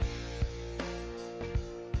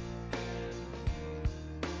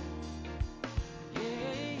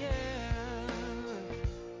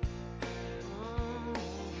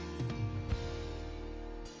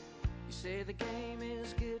say the game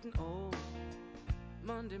is getting old.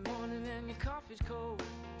 Monday morning and your coffee's cold.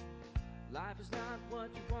 Life is not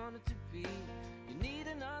what you want it to be. You need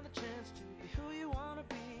another chance to be who you want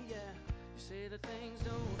to be, yeah. You say that things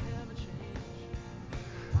don't ever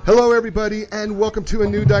change. Hello, everybody, and welcome to A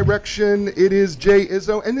New Direction. It is Jay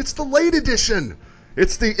Izzo, and it's the late edition.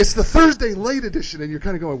 It's the Thursday late edition, and you're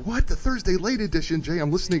kind of going, what, the Thursday late edition? Jay, I'm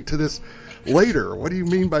listening to this later. What do you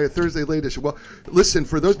mean by a Thursday late edition? Well, listen,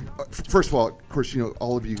 for those, first of all, of course, you know,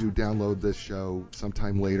 all of you who download this show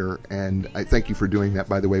sometime later, and I thank you for doing that,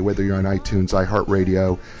 by the way, whether you're on iTunes,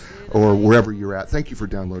 iHeartRadio, or wherever you're at. Thank you for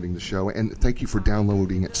downloading the show, and thank you for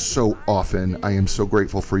downloading it so often. I am so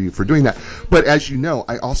grateful for you for doing that. But as you know,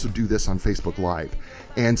 I also do this on Facebook Live,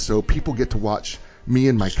 and so people get to watch me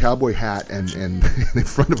in my cowboy hat and in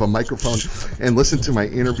front of a microphone and listen to my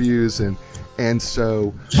interviews, and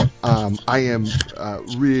so I am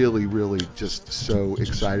really just so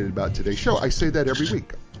excited about today's show. I say that every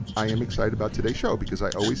week. I am excited about today's show because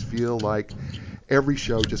I always feel like every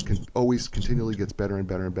show just always continually gets better and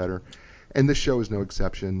better and better. And this show is no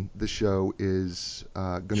exception. This show is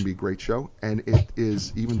going to be a great show. And it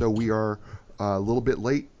is, even though we are a little bit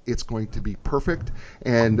late, it's going to be perfect.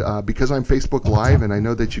 And because I'm Facebook Live and I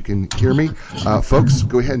know that you can hear me, folks,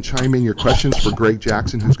 go ahead and chime in your questions for Gregg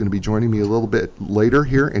Jackson, who's going to be joining me a little bit later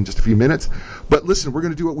here in just a few minutes. But listen, we're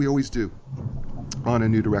going to do what we always do on A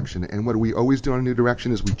New Direction. And what we always do on A New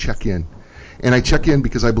Direction is we check in. And I check in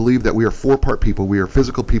because I believe that we are four-part people. We are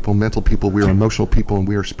physical people, mental people, we are emotional people, and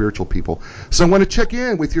we are spiritual people. So I want to check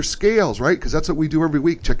in with your scales, right? Because that's what we do every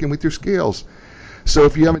week, check in with your scales. So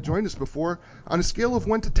if you haven't joined us before, on a scale of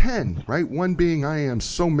 1 to 10, right? 1 being I am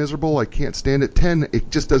so miserable, I can't stand it. 10,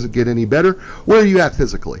 it just doesn't get any better. Where are you at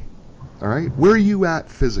physically? All right? Where are you at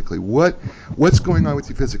physically? What's going on with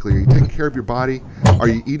you physically? Are you taking care of your body? Are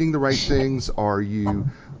you eating the right things? Are you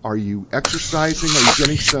exercising?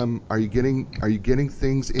 Are you getting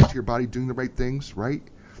things into your body, doing the right things, right?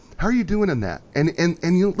 How are you doing on that? And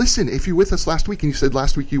you know, listen, if you're with us last week and you said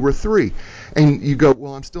last week you were 3 and you go,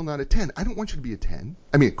 well, I'm still not a 10. I don't want you to be a 10.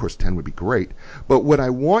 I mean, of course, 10 would be great. But what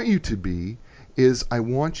I want you to be is I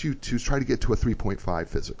want you to try to get to a 3.5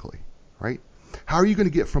 physically, right? How are you going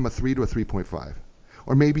to get from a 3 to a 3.5?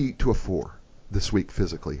 Or maybe to a 4 this week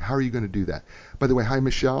physically? How are you going to do that? By the way, hi,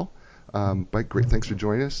 Michelle. Great, thanks for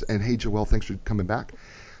joining us. And hey, Joelle, thanks for coming back.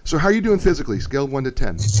 So how are you doing physically? Scale of 1 to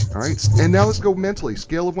 10. All right. And now let's go mentally.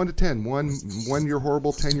 Scale of 1 to 10. 1 you're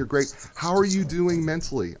horrible, 10 you're great. How are you doing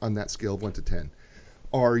mentally on that scale of 1 to 10?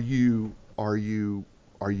 Are you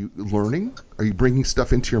learning? Are you bringing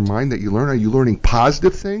stuff into your mind that you learn? Are you learning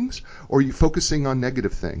positive things, or are you focusing on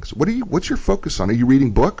negative things? What's your focus on? Are you reading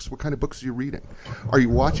books? What kind of books are you reading? Are you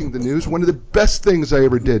watching the news? One of the best things I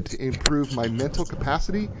ever did to improve my mental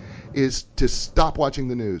capacity is to stop watching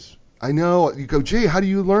the news. I know, you go, gee, how do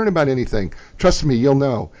you learn about anything? Trust me, you'll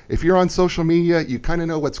know. If you're on social media, you kind of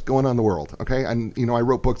know what's going on in the world, okay? And, you know, I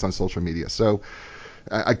wrote books on social media, so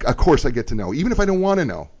of course I get to know. Even if I don't want to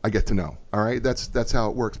know, I get to know, all right? That's how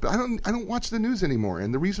it works. But I don't watch the news anymore,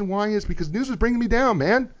 and the reason why is because news is bringing me down,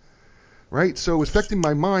 man, right? So it's affecting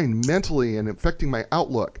my mind mentally and affecting my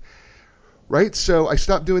outlook. Right? So I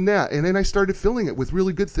stopped doing that, and then I started filling it with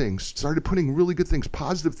really good things, started putting really good things,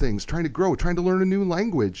 positive things, trying to grow, trying to learn a new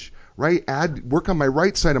language, right? Work on my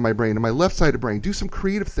right side of my brain and my left side of the brain, do some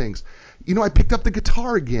creative things. You know, I picked up the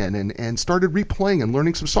guitar again and started replaying and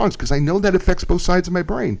learning some songs because I know that affects both sides of my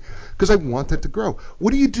brain because I want that to grow.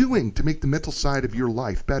 What are you doing to make the mental side of your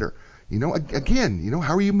life better? You know, again, you know,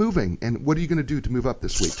 how are you moving, and what are you going to do to move up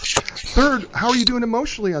this week? Third, how are you doing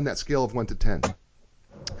emotionally on that scale of 1 to 10?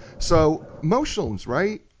 So emotions,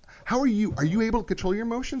 right? How are you? Are you able to control your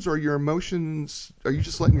emotions, or are you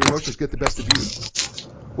just letting your emotions get the best of you?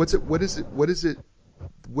 What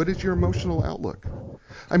is your emotional outlook?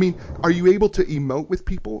 I mean, are you able to emote with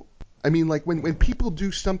people? I mean, like when people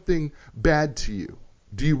do something bad to you,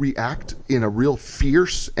 do you react in a real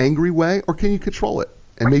fierce, angry way, or can you control it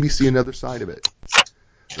and maybe see another side of it?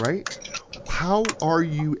 Right? How are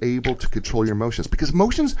you able to control your emotions? Because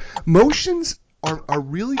emotions are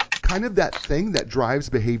really kind of that thing that drives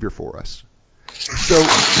behavior for us. So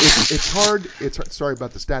it's hard. Sorry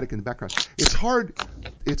about the static in the background. It's hard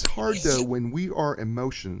though when our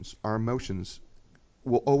emotions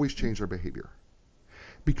will always change our behavior.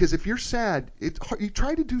 Because if you're sad, you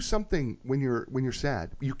try to do something when you're sad.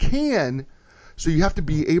 You can, so you have to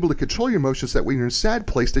be able to control your emotions that when you're in a sad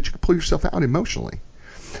place that you can pull yourself out emotionally.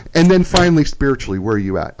 And then finally, spiritually, where are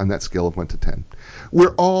you at on that scale of 1 to 10? We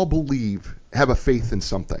all have a faith in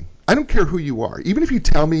something. I don't care who you are. Even if you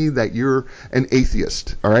tell me that you're an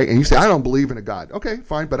atheist, all right, and you say, I don't believe in a God. Okay,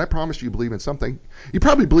 fine, but I promise you believe in something. You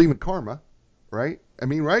probably believe in karma, right? I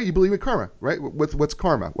mean, right? You believe in karma, right? What's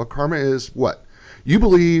karma? Well, karma is what? You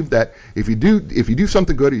believe that if you do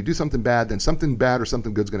something good or you do something bad, then something bad or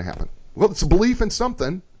something good is going to happen. Well, it's a belief in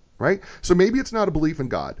something, right? So maybe it's not a belief in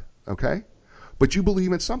God, okay? But you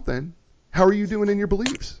believe in something. How are you doing in your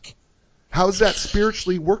beliefs? How's that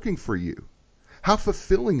spiritually working for you? How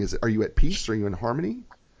fulfilling is it? Are you at peace? Are you in harmony?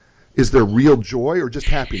 Is there real joy or just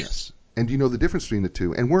happiness? And do you know the difference between the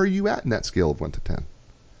two? And where are you at in that scale of 1 to 10?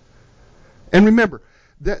 And remember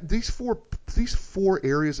that these four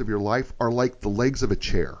areas of your life are like the legs of a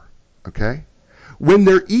chair, okay? When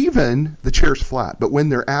they're even, the chair's flat. But when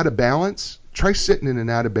they're out of balance, try sitting in an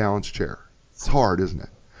out of balance chair. It's hard, isn't it?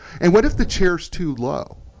 And what if the chair's too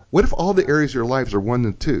low? What if all the areas of your lives are 1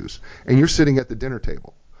 and 2s and you're sitting at the dinner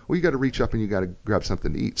table? Well, you got to reach up and you got to grab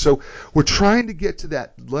something to eat. So we're trying to get to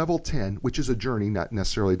that level 10, which is a journey, not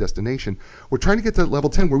necessarily a destination. We're trying to get to that level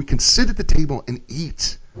 10 where we can sit at the table and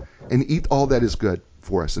eat all that is good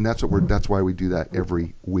for us. And that's why we do that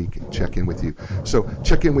every week and check in with you. So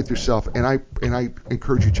check in with yourself, and I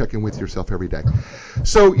encourage you to check in with yourself every day.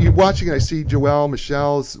 So you're watching, and I see Joelle,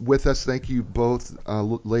 Michelle's with us. Thank you both,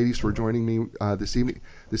 ladies, for joining me this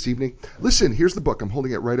evening. Listen, here's the book. I'm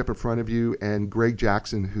holding it right up in front of you, and Gregg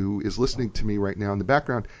Jackson, who is listening to me right now in the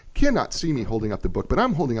background, cannot see me holding up the book, but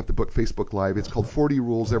I'm holding up the book Facebook Live. It's called 40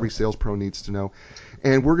 Rules Every Sales Pro Needs to Know.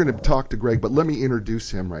 And we're going to talk to Gregg, but let me introduce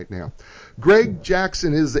him right now. Gregg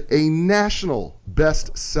Jackson is a national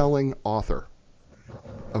best-selling author.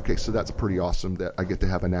 Okay, so that's pretty awesome that I get to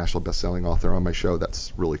have a national best-selling author on my show.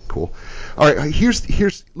 That's really cool. All right, here's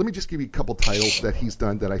let me just give you a couple titles that he's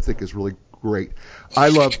done that I think is really great. I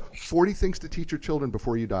love 40 Things to Teach Your Children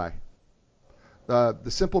Before You Die.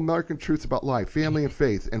 The Simple American Truths About Life, Family, and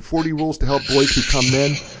Faith, and 40 Rules to Help Boys Become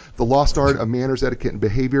Men, The Lost Art of Manners, Etiquette, and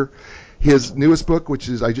Behavior. His newest book, which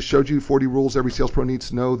is I just showed you, 40 Rules Every Sales Pro Needs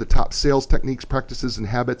to Know, the Top Sales Techniques, Practices, and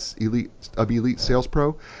Habits of Elite Sales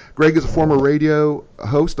Pro. Gregg is a former radio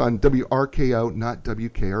host on WRKO, not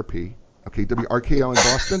WKRP. Okay, WRKO in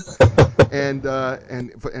Boston.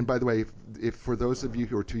 And by the way, if for those of you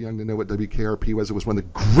who are too young to know what WKRP was, it was one of the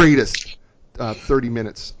greatest 30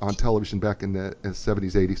 minutes on television back in the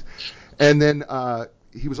 70s, 80s. And then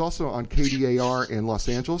he was also on KDAR in Los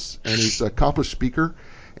Angeles, and he's an accomplished speaker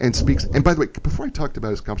and speaks. And by the way, before I talked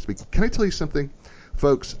about his accomplished speaking, can I tell you something?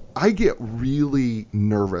 Folks, I get really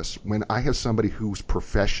nervous when I have somebody whose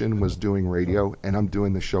profession was doing radio and I'm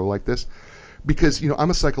doing the show like this because, I'm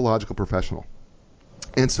a psychological professional.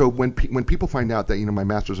 And so when people find out that, my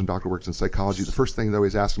master's and doctoral works in psychology, the first thing they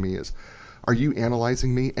always ask me is, are you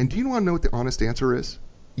analyzing me? And do you want to know what the honest answer is?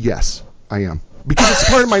 Yes, I am. Because it's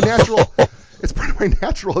part of my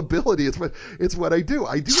natural ability. It's what I do.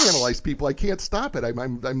 I do analyze people. I can't stop it.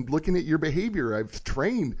 I'm looking at your behavior. I've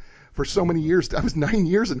trained for so many years. I was 9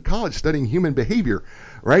 years in college studying human behavior,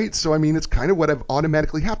 right? So, it's kind of what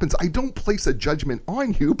automatically happens. I don't place a judgment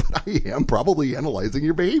on you, but I am probably analyzing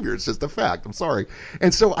your behavior. It's just a fact. I'm sorry.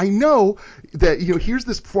 And so I know that, here's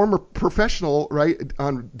this former professional, right,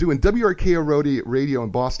 on doing WRKO radio in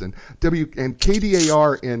Boston, and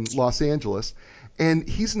KDAR in Los Angeles. And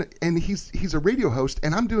he's a radio host,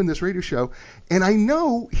 and I'm doing this radio show, and I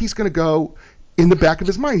know he's going to go in the back of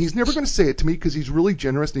his mind. He's never going to say it to me because he's really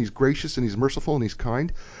generous and he's gracious and he's merciful and he's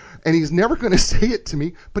kind, and he's never going to say it to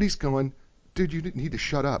me, but he's going, dude, you need to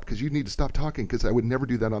shut up because you need to stop talking because I would never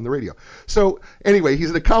do that on the radio. So anyway, he's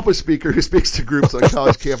an accomplished speaker who speaks to groups on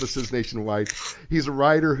college campuses nationwide. He's a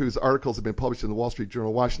writer whose articles have been published in the Wall Street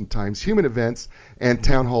Journal, Washington Times, Human Events, and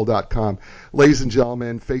townhall.com. Ladies and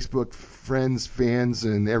gentlemen, Facebook friends, fans,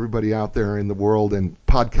 and everybody out there in the world and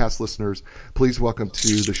podcast listeners, please welcome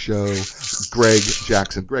to the show Gregg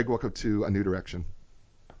Jackson. Gregg, welcome to A New Direction.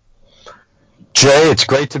 Jay, it's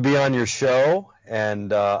great to be on your show,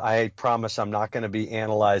 and I promise I'm not going to be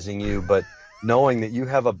analyzing you, but knowing that you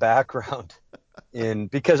have a background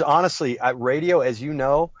because honestly, at radio, as you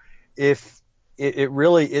know, if it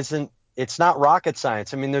really isn't, it's not rocket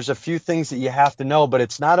science. There's a few things that you have to know, but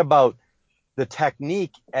it's not about the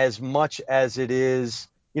technique as much as it is,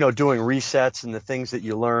 doing resets and the things that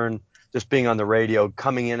you learn just being on the radio,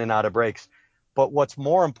 coming in and out of breaks. But what's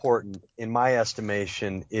more important, in my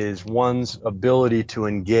estimation, is one's ability to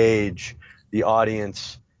engage the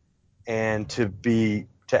audience and to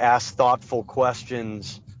ask thoughtful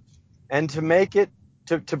questions and to make it,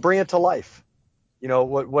 to bring it to life.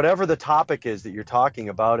 Whatever the topic is that you're talking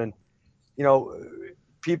about. And,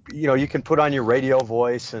 people, you can put on your radio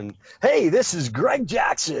voice and, hey, this is Gregg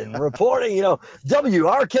Jackson reporting,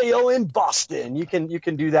 WRKO in Boston. You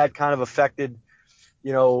can do that kind of affected,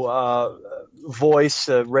 voice,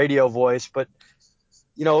 radio voice. But,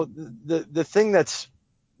 the thing that's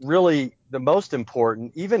really the most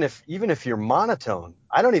important, even if you're monotone,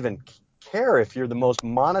 I don't even care if you're the most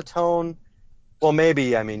monotone. Well,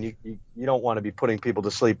 maybe, I mean, you don't want to be putting people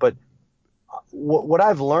to sleep, but what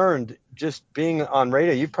I've learned just being on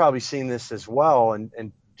radio, you've probably seen this as well,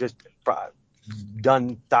 and just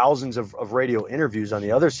done thousands of radio interviews on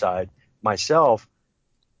the other side myself,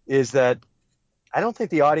 is that I don't think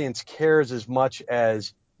the audience cares as much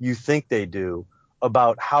as you think they do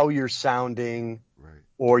about how you're sounding Right.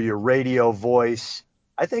 or your radio voice.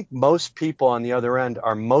 I think most people on the other end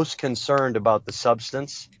are most concerned about the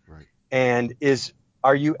substance. Right. And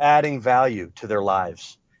are you adding value to their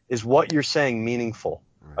lives? Is what you're saying meaningful?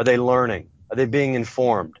 Right. Are they learning? Are they being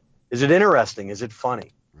informed? Is it interesting? Is it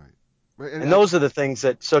funny? Right. Right. And those are the things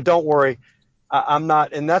so don't worry. I'm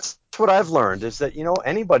not, and that's what I've learned is that,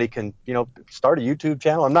 anybody can, start a YouTube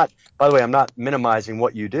channel. By the way, I'm not minimizing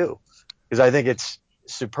what you do, because I think it's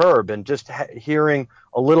superb, and just hearing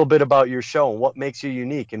a little bit about your show and what makes you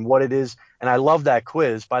unique and what it is. And I love that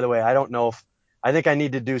quiz. By the way, I think I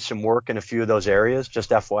need to do some work in a few of those areas,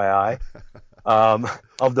 just FYI.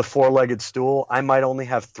 Of the four-legged stool, I might only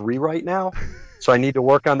have 3 right now, so I need to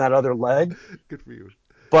work on that other leg. Good for you.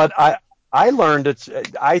 But I learned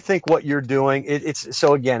I think what you're doing,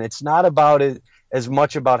 so again, it's not about it as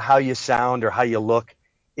much about how you sound or how you look.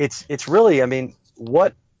 It's really, I mean,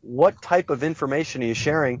 what type of information are you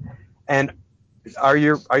sharing, and are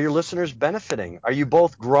your listeners benefiting? Are you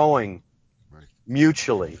both growing Right.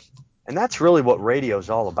 mutually? And that's really what radio is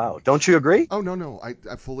all about. Don't you agree? Oh, no. I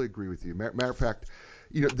fully agree with you. Matter of fact,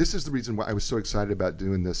 this is the reason why I was so excited about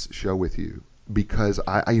doing this show with you, because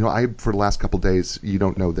I for the last couple of days, you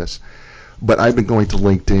don't know this, but I've been going to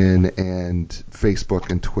LinkedIn and Facebook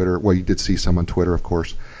and Twitter. Well, you did see some on Twitter, of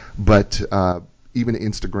course, but even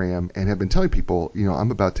Instagram, and have been telling people,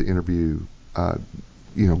 I'm about to interview,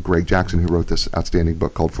 Gregg Jackson, who wrote this outstanding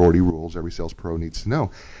book called 40 Rules Every Sales Pro Needs to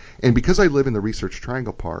Know. And because I live in the Research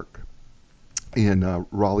Triangle Park in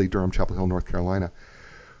Raleigh, Durham, Chapel Hill, North Carolina,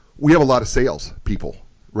 we have a lot of sales people,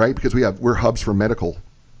 right? Because we're hubs for medical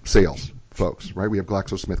sales folks, right? We have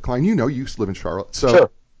GlaxoSmithKline. You used to live in Charlotte. Sure.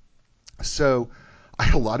 So I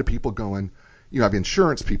had a lot of people going, I have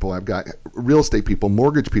insurance people, I've got real estate people,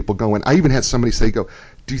 mortgage people going. I even had somebody say, do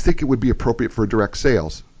you think it would be appropriate for direct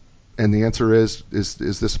sales? And the answer is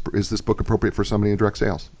this book appropriate for somebody in direct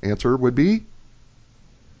sales? Answer would be,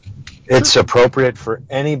 it's appropriate for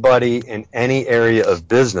anybody in any area of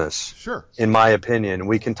business. Sure. In my opinion.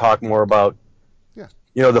 We can talk more about,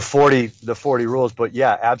 the 40 rules, but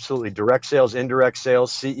yeah, absolutely. Direct sales, indirect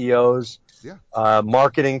sales, CEOs,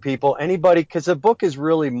 marketing people, anybody, because the book is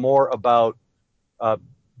really more about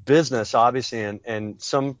business, obviously, and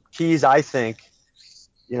some keys, I think,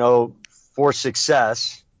 for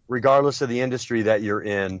success, regardless of the industry that you're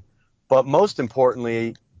in. But most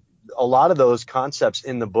importantly, a lot of those concepts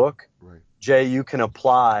in the book, right, Jay, you can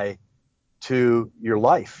apply to your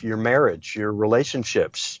life, your marriage, your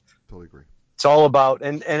relationships. Totally agree. It's all about,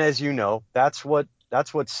 and as you know, that's what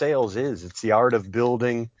sales is. It's the art of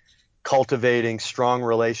building, cultivating strong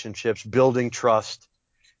relationships, building trust.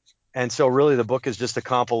 And so really the book is just a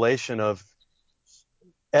compilation of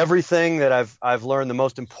everything that I've learned, the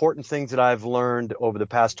most important things that I've learned over the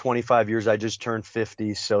past 25 years. I just turned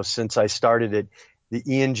 50. So since I started at the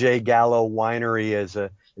Ian J. Gallo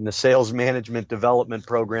Winery in the sales management development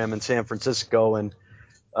program in San Francisco in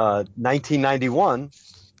 1991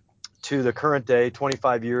 to the current day,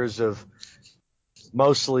 25 years of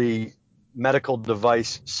mostly medical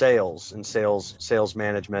device sales and sales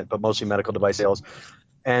management, but mostly medical device sales.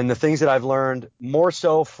 And the things that I've learned, more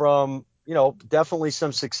so from, definitely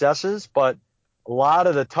some successes, but a lot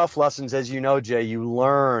of the tough lessons, as you know, Jay, you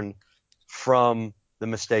learn from the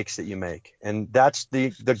mistakes that you make. And that's the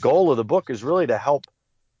goal of the book, is really to help,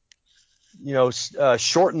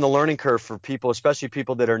 shorten the learning curve for people, especially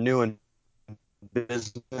people that are new in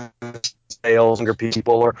business, sales, younger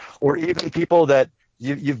people, or even people that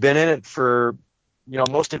you've been in it for,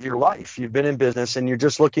 most of your life. You've been in business and you're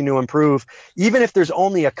just looking to improve. Even if there's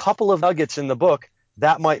only a couple of nuggets in the book,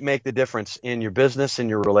 that might make the difference in your business and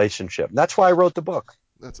your relationship. That's why I wrote the book.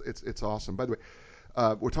 It's awesome. By the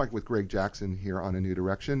way, we're talking with Gregg Jackson here on A New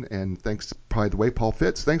Direction, and thanks, by the way, Paul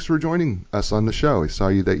Fitz, thanks for joining us on the show. I saw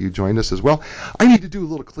that you joined us as well. I need to do a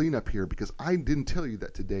little cleanup here because I didn't tell you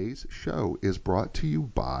that today's show is brought to you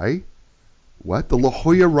by, what? The La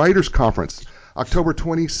Jolla Writers Conference. October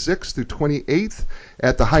 26th through 28th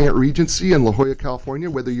at the Hyatt Regency in La Jolla, California.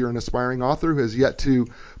 Whether you're an aspiring author who has yet to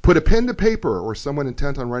put a pen to paper or someone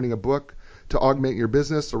intent on writing a book to augment your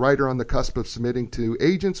business, a writer on the cusp of submitting to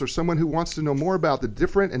agents, or someone who wants to know more about the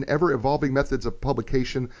different and ever-evolving methods of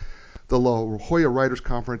publication, the La Jolla Writers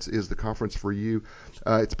Conference is the conference for you.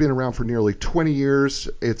 It's been around for nearly 20 years.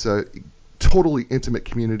 It's a totally intimate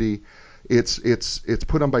community. It's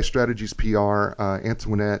put on by Strategies PR,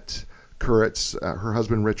 Antoinette Kuritz, her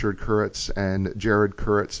husband Richard Kuritz, and Jared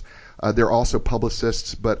Kuritz. They're also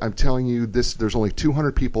publicists, but I'm telling you, there's only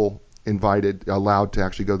 200 people allowed to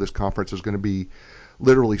actually go to this conference. There's going to be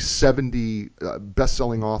literally 70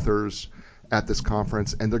 best-selling authors at this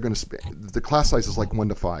conference, and they're going to the class size is like 1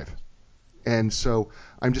 to 5. And so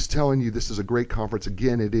I'm just telling you, this is a great conference.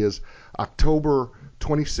 Again, it is October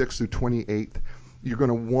 26th through 28th. You're going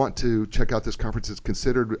to want to check out this conference. It's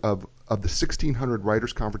considered of the 1,600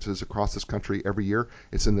 writers' conferences across this country every year,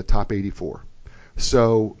 it's in the top 84.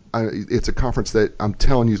 So it's a conference that I'm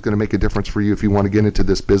telling you is going to make a difference for you if you want to get into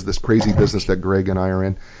this crazy business that Gregg and I are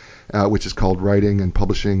in, which is called writing and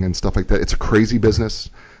publishing and stuff like that. It's a crazy business.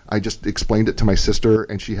 I just explained it to my sister,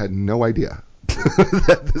 and she had no idea.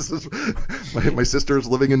 That this is my sister is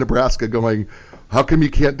living in Nebraska going, how come you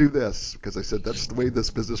can't do this? Because I said that's the way this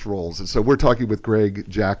business rolls. And so we're talking with Gregg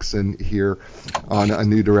Jackson here on A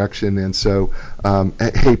New Direction. And so,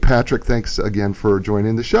 hey, Patrick, thanks again for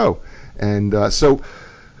joining the show. And so,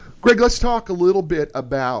 Gregg, let's talk a little bit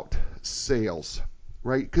about sales,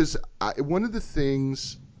 right? Because one of the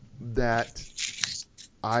things that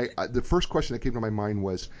the first question that came to my mind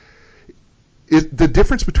was, the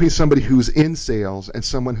difference between somebody who's in sales and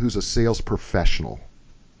someone who's a sales professional.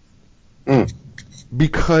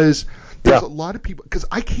 Because there's a lot of people, because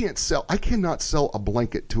I cannot sell a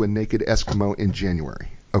blanket to a naked Eskimo in January.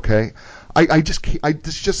 Okay, I just can't.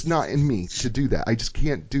 It's just not in me to do that. I just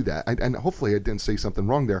can't do that. And hopefully I didn't say something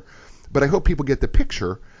wrong there, but I hope people get the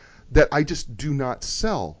picture that I just do not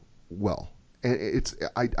sell well. And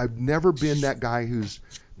I've never been that guy who's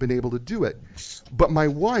been able to do it. But my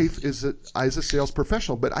wife is a sales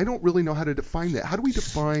professional, but I don't really know how to define that. How do we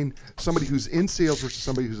define somebody who's in sales versus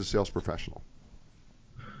somebody who's a sales professional?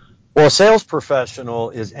 Well, a sales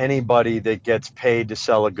professional is anybody that gets paid to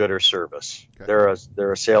sell a good or service. Okay.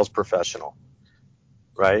 They're a sales professional,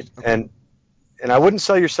 right? Okay. And I wouldn't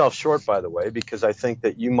sell yourself short, by the way, because I think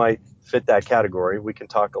that you might fit that category. We can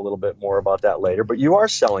talk a little bit more about that later. But you are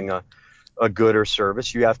selling a good or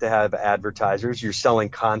service. You have to have advertisers. You're selling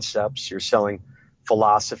concepts. You're selling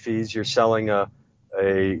philosophies. You're selling a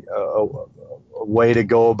way to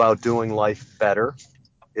go about doing life better.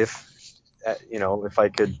 If I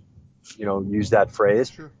could, use that phrase.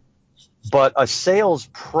 Sure. But a sales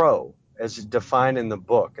pro, as defined in the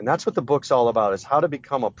book, and that's what the book's all about, is how to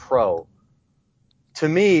become a pro. To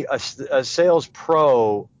me, a sales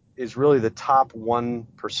pro is really the top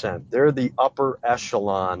 1%. They're the upper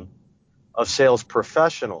echelon of sales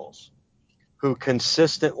professionals who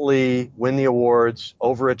consistently win the awards,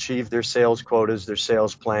 overachieve their sales quotas, their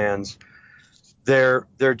sales plans. They're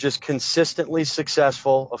just consistently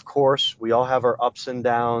successful. Of course, we all have our ups and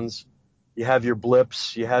downs. You have your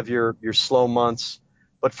blips, you have your slow months.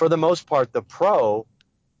 But for the most part, the pro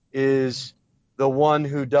is the one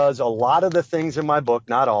who does a lot of the things in my book,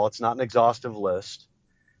 not all. It's not an exhaustive list,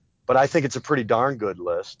 but I think it's a pretty darn good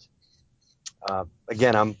list.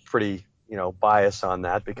 Again, I'm pretty biased on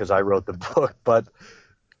that because I wrote the book, but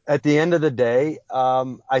at the end of the day,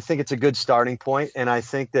 I think it's a good starting point, and I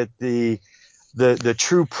think that the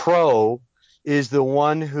true pro is the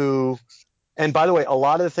one who, and by the way, a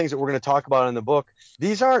lot of the things that we're going to talk about in the book,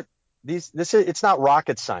 it's not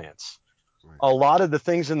rocket science. Right. A lot of the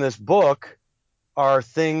things in this book are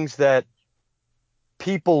things that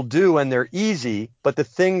people do and they're easy, but the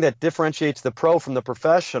thing that differentiates the pro from the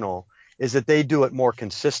professional is that they do it more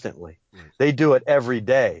consistently. Right. They do it every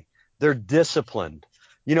day. They're disciplined.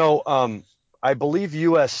 I believe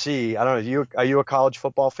USC, I don't know, are you a college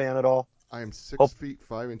football fan at all? I am 6 feet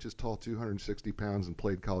 5 inches tall, 260 pounds, and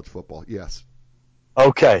played college football. Yes.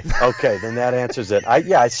 Okay, then that answers it.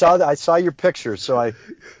 I saw your picture, so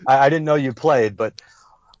I didn't know you played, but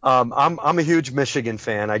I'm a huge Michigan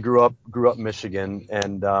fan. I grew up in Michigan,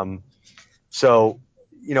 and so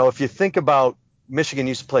if you think about Michigan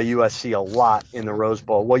used to play USC a lot in the Rose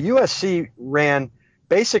Bowl. Well, USC ran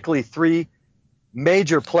basically 3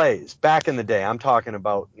 major plays back in the day. I'm talking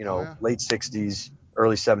about late 60s,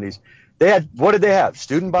 early 70s. What did they have?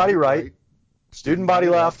 Student body right. Student body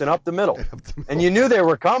left, and up the middle. And you knew they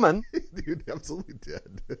were coming. Dude, absolutely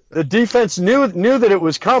did. The defense knew that it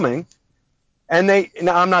was coming, and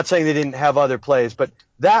now I'm not saying they didn't have other plays, but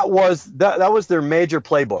that was their major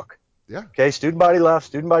playbook. Yeah. Okay, student body left,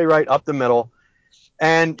 student body right, up the middle.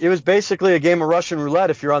 And it was basically a game of Russian roulette.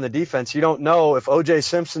 If you're on the defense, you don't know if O.J.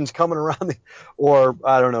 Simpson's coming around, or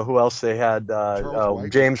I don't know who else they had.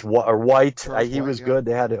 James White. He was good.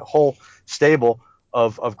 They had a whole stable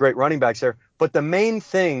of great running backs there. But the main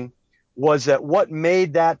thing was that what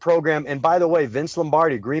made that program, and by the way, Vince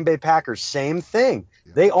Lombardi, Green Bay Packers, same thing.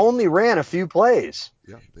 Yeah. They only ran a few plays.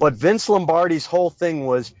 Yeah, but Vince Lombardi's whole thing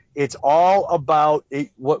was, it's all about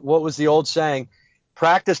what was the old saying?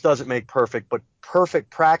 Practice doesn't make perfect, but perfect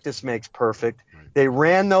practice makes perfect. Right. They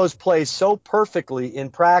ran those plays so perfectly in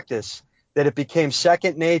practice that it became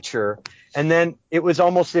second nature, and then it was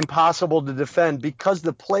almost impossible to defend because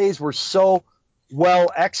the plays were so well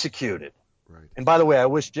executed. Right. And by the way, I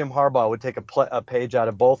wish Jim Harbaugh would take a page out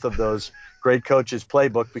of both of those great coaches'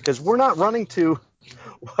 playbook, because we're not running too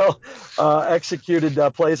well executed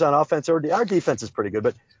plays on offense. Our defense is pretty good.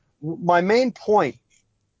 But my main point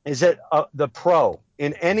is that the pro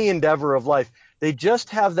in any endeavor of life, they just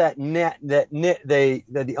have the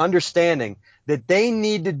understanding that they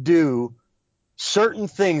need to do certain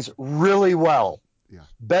things really well,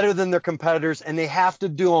 better than their competitors, and they have to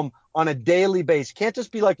do them on a daily basis. Can't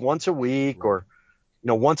just be like once a week or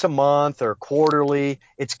once a month or quarterly.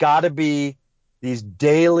 It's got to be these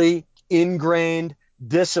daily ingrained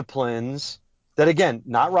disciplines that, again,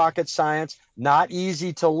 not rocket science, not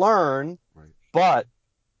easy to learn, but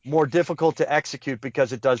more difficult to execute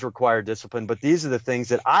because it does require discipline. But these are the things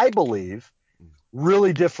that I believe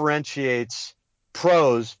really differentiates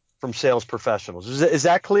pros from sales professionals. Is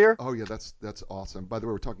that clear? Oh yeah, that's awesome. By the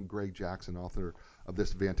way, we're talking Gregg Jackson, author of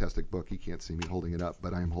this fantastic book. You can't see me holding it up,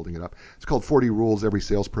 but I am holding it up. It's called 40 Rules Every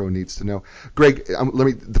Sales Pro Needs to Know. Gregg,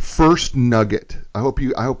 the first nugget. I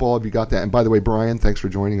hope all of you got that. And by the way, Brian, thanks for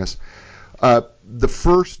joining us. The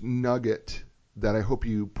first nugget that I hope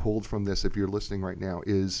you pulled from this, if you're listening right now,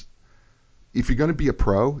 is if you're going to be a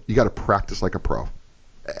pro, you got to practice like a pro.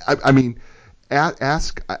 I mean,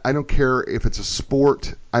 ask. I don't care if it's a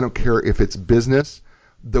sport. I don't care if it's business.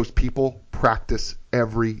 Those people practice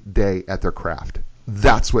every day at their craft.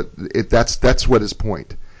 That's what his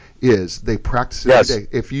point is. They practice every day.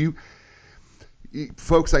 If you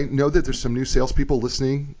folks, I know that there's some new salespeople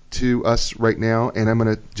listening to us right now, and I'm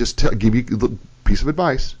going to just give you a piece of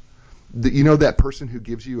advice. That person who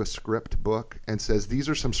gives you a script book and says, these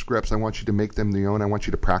are some scripts, I want you to make them your own, I want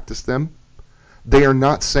you to practice them. They are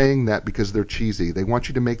not saying that because they're cheesy. They want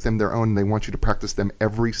you to make them their own, and they want you to practice them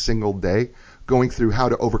every single day, going through how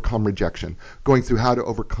to overcome rejection, going through how to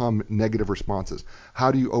overcome negative responses.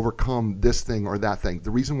 How do you overcome this thing or that thing? The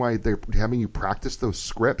reason why they're having you practice those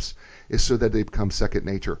scripts is so that they become second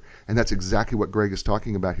nature. And that's exactly what Gregg is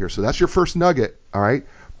talking about here. So that's your first nugget, all right?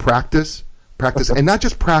 Practice, and not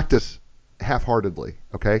just practice half-heartedly,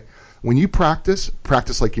 okay? When you practice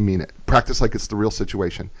like you mean it. Practice like it's the real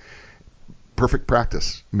situation. Perfect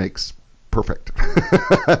practice makes perfect.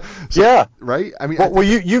 Right? I mean,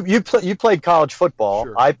 you played college football.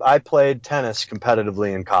 Sure. I played tennis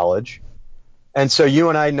competitively in college, and so you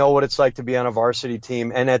and I know what it's like to be on a varsity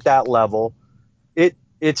team. And at that level,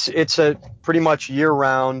 it's a pretty much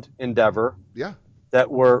year-round endeavor. Yeah.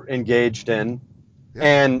 That we're engaged in,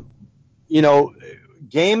 and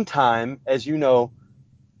game time, as you know,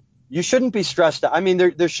 you shouldn't be stressed out. I mean,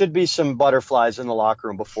 there should be some butterflies in the locker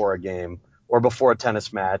room before a game or before a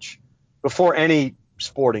tennis match, before any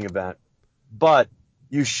sporting event. But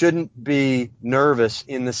you shouldn't be nervous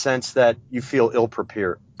in the sense that you feel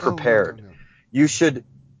ill-prepared. No. You should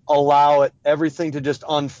allow everything to just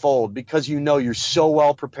unfold because you're so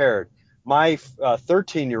well prepared. My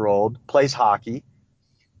 13-year-old plays hockey,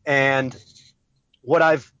 and what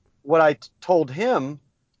I told him,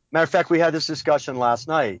 matter of fact, we had this discussion last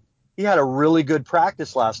night. He had a really good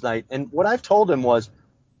practice last night. And what I've told him was,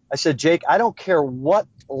 I said, Jake, I don't care what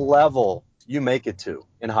level you make it to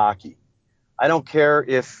in hockey. I don't care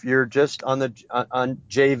if you're just on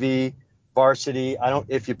JV, varsity.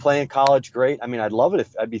 If you play in college, great. I mean, I'd love it.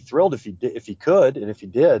 I'd be thrilled if you could, and if you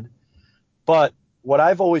did. But what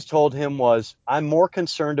I've always told him was, I'm more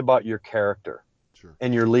concerned about your character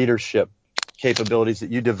and your leadership capabilities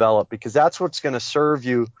that you develop, because that's what's going to serve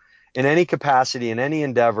you in any capacity, in any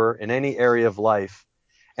endeavor, in any area of life.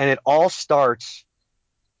 And it all starts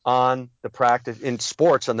on the practice in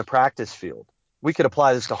sports, on the practice field. We could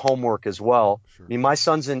apply this to homework as well. Sure. I mean, my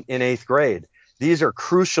son's in 8th grade. These are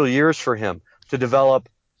crucial years for him to develop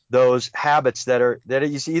those habits that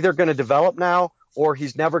he's either going to develop now or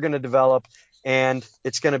he's never going to develop. And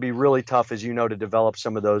it's going to be really tough, as you know, to develop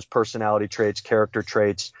some of those personality traits, character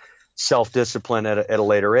traits, self-discipline at a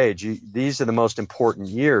later age. These are the most important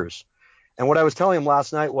years. And what I was telling him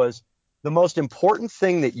last night was the most important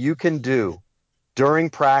thing that you can do during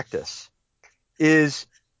practice is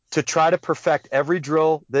to try to perfect every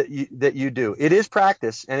drill that you do. It is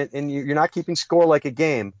practice, and you're not keeping score like a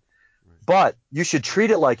game, but you should treat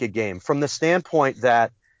it like a game from the standpoint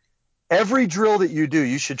that every drill that you do,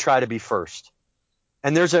 you should try to be first.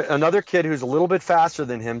 And there's another kid who's a little bit faster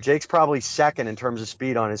than him. Jake's probably second in terms of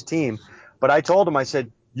speed on his team. But I told him, I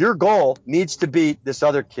said, your goal needs to beat this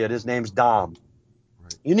other kid. His name's Dom.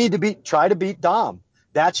 Right. You need to try to beat Dom.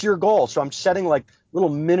 That's your goal. So I'm setting like little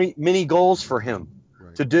mini goals for him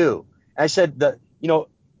to do. And I said that,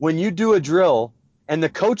 when you do a drill and the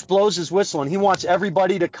coach blows his whistle and he wants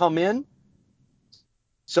everybody to come in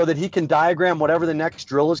so that he can diagram whatever the next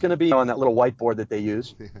drill is going to be on that little whiteboard that they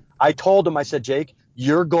use. I told him, I said, Jake,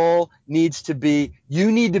 your goal needs to be, you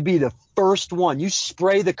need to be the first one. You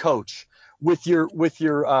spray the coach with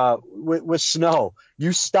snow.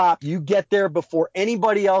 You stop, you get there before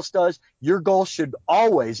anybody else does. Your goal should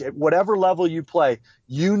always, at whatever level you play,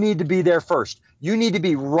 you need to be there first. You need to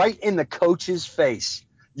be right in the coach's face.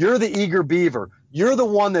 You're the eager beaver. You're the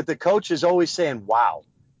one that the coach is always saying, wow,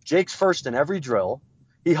 Jake's first in every drill.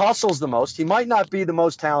 He hustles the most. He might not be the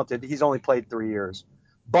most talented. He's only played 3 years.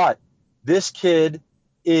 But this kid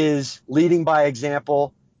is leading by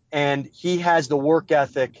example, and he has the work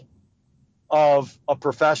ethic of a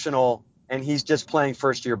professional, and he's just playing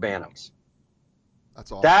first-year Bantams.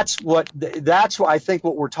 That's awesome. That's what I think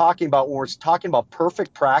what we're talking about when we're talking about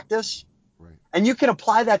perfect practice. Right. And you can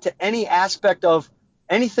apply that to any aspect of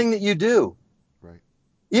anything that you do. Right.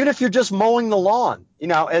 Even if you're just mowing the lawn,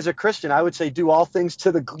 as a Christian, I would say do all things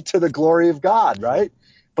to the glory of God, right?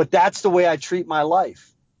 But that's the way I treat my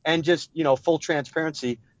life. And just, full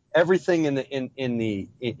transparency, everything in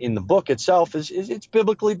the book itself is it's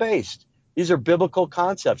biblically based. These are biblical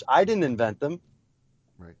concepts. I didn't invent them.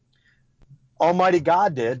 Right. Almighty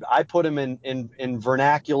God did. I put them in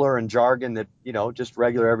vernacular and jargon that, just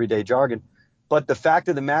regular everyday jargon. But the fact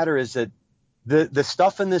of the matter is that the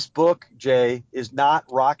stuff in this book, Jay, is not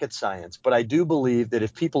rocket science, but I do believe that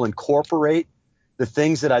if people incorporate the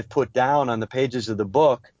things that I've put down on the pages of the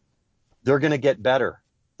book, they're going to get better.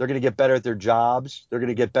 They're going to get better at their jobs. They're going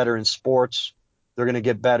to get better in sports. They're going to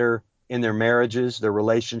get better in their marriages, their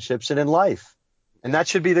relationships, and in life. And that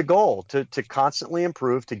should be the goal, to constantly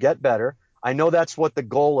improve, to get better. I know that's what the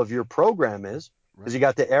goal of your program is, because you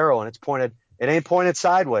got the arrow and it's pointed. It ain't pointed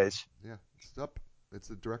sideways. Yeah, it's up. It's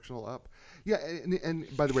a directional up. Yeah, and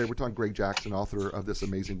by the way, we're talking Gregg Jackson, author of this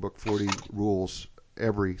amazing book, 40 Rules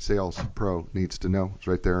Every Sales Pro Needs to Know. It's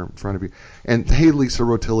right there in front of you. And hey, Lisa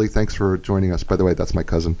Rotilli, thanks for joining us. By the way, that's my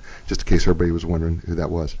cousin, just in case everybody was wondering who that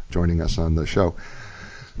was joining us on the show.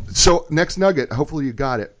 So next nugget, hopefully you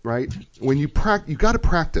got it, right? When you got to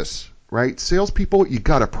practice, right? Salespeople, you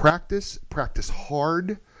got to practice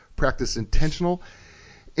hard, practice intentional.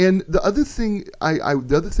 And the other thing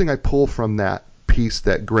I pull from that piece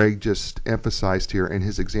that Gregg just emphasized here in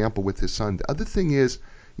his example with his son, the other thing is,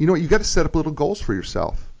 you got to set up little goals for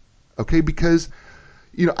yourself, okay? Because,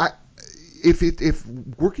 if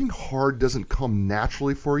working hard doesn't come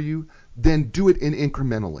naturally for you, then do it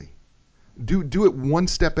incrementally. Do it one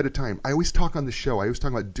step at a time. I always talk on the show. I always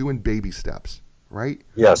talk about doing baby steps, right?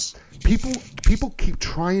 Yes. People keep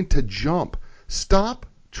trying to jump. Stop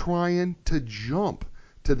trying to jump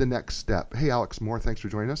to the next step. Hey, Alex Moore, thanks for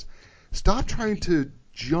joining us. Stop trying to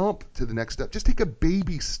jump to the next step. Just take a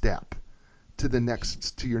baby step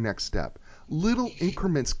to your next step. Little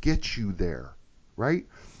increments get you there, right?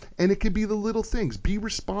 And it could be the little things. Be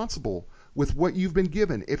responsible with what you've been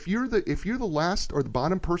given. If you're the last or the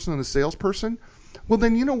bottom person on a salesperson, well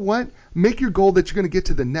then you know what? Make your goal that you're going to get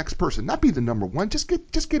to the next person. Not be the number one. Just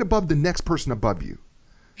get above the next person above you,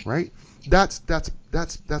 right? That's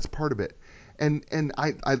part of it. And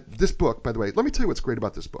I this book, by the way, let me tell you what's great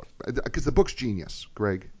about this book, because the book's genius,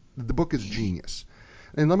 Gregg. The book is genius.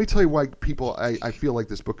 And let me tell you why I feel like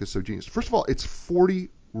this book is so genius. First of all, it's 40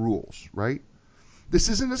 rules, right? This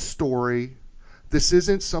isn't a story. This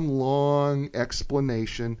isn't some long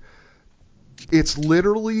explanation. It's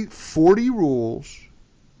literally 40 rules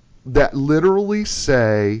that literally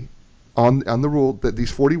say on the rule, that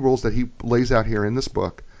these 40 rules that he lays out here in this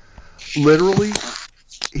book, literally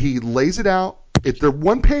he lays it out. They're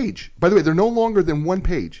one page. By the way, they're no longer than one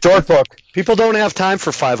page. Short book. People don't have time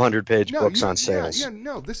for 500-page books on sales.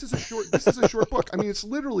 No. This is a short book. I mean, it's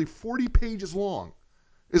literally 40 pages long.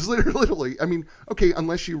 It's literally. I mean, okay,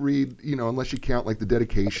 unless you read, unless you count like the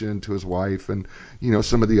dedication to his wife and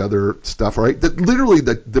some of the other stuff, right? Literally,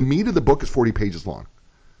 the meat of the book is 40 pages long.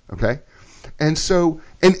 Okay, And so,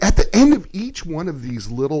 and at the end of each one of these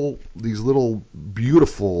little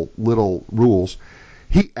beautiful little rules,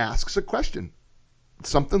 he asks a question.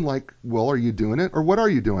 Something like, well, are you doing it, or what are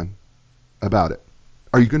you doing about it?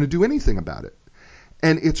 Are you going to do anything about it?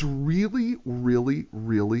 And it's really, really,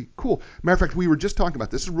 really cool. Matter of fact, we were just talking about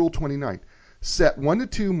this. Is Rule 29. Set 1 to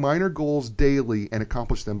 2 minor goals daily and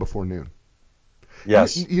accomplish them before noon.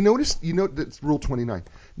 Yes. You notice, that's Rule 29.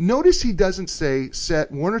 Notice he doesn't say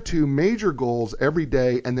set 1 or 2 major goals every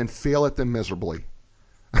day and then fail at them miserably.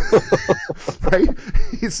 Right?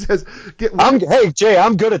 He says, hey, Jay,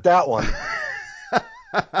 I'm good at that one.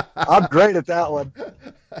 I'm great at that one.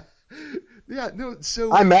 Yeah, no,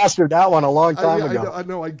 so I mastered that one a long time ago. I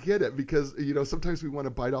know, I get it, because sometimes we want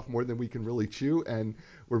to bite off more than we can really chew, and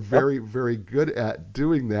we're very, very good at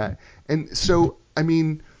doing that. And so, I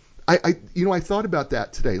mean, I thought about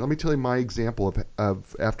that today. Let me tell you my example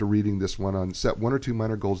of after reading this one on set 1 or 2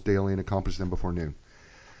 minor goals daily and accomplish them before noon.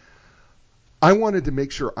 I wanted to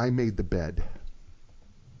make sure I made the bed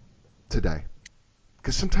today,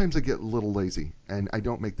 because sometimes I get a little lazy and I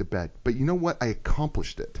don't make the bed. But you know what? I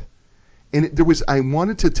accomplished it. And I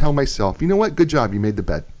wanted to tell myself, you know what? Good job. You made the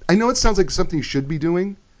bed. I know it sounds like something you should be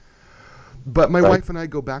doing, but my wife and I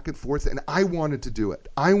go back and forth, and I wanted to do it.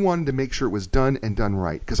 I wanted to make sure it was done and done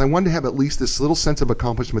right, because I wanted to have at least this little sense of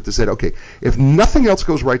accomplishment that said, okay, if nothing else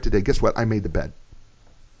goes right today, guess what? I made the bed.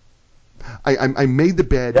 I made the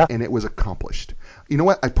bed, Yeah. and it was accomplished. You know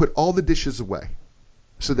what? I put all the dishes away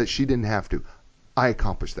so that she didn't have to. I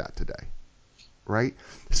accomplished that today. Right?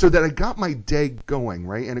 So that I got my day going,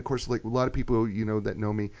 right? And of course, like a lot of people, that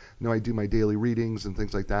know me, know I do my daily readings and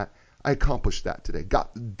things like that. I accomplished that today.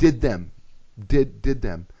 Did them.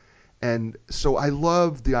 And so I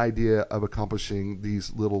love the idea of accomplishing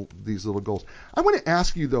these little goals. I want to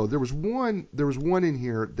ask you though, there was one in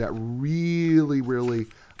here that really, really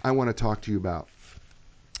I want to talk to you about.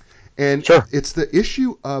 And Sure. it's the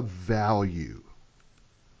issue of value.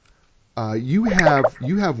 You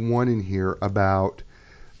have one in here about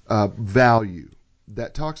value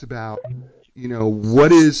that talks about,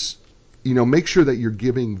 what is, make sure that you're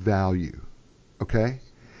giving value, okay?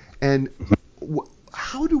 And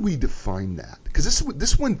how do we define that? Because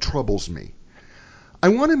this one troubles me. I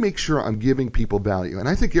want to make sure I'm giving people value, and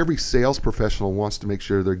I think every sales professional wants to make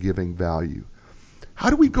sure they're giving value.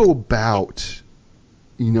 How do we go about,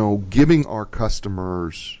 giving our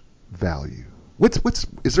customers value?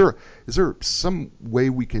 Is there some way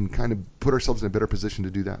we can kind of put ourselves in a better position to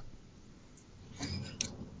do that?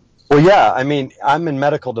 Well, yeah, I mean, I'm in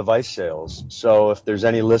medical device sales. So if there's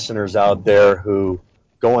any listeners out there who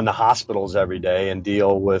go into hospitals every day and I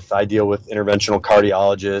deal with interventional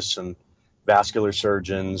cardiologists and vascular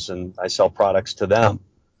surgeons, and I sell products to them.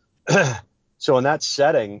 So in that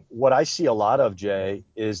setting, what I see a lot of, Jay,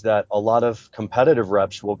 is that a lot of competitive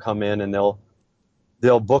reps will come in and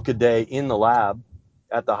they'll book a day in the lab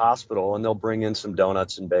at the hospital, and they'll bring in some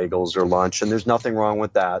donuts and bagels or lunch, and there's nothing wrong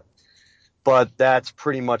with that. But that's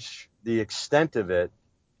pretty much the extent of it,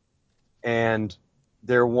 and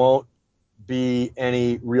there won't be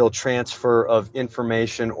any real transfer of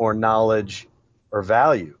information or knowledge or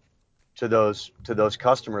value to those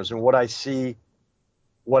customers. And what I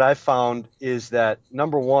found is that,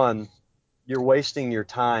 number one, you're wasting your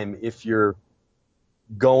time if you're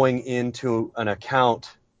going into an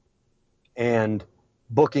account and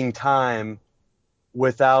booking time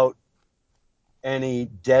without any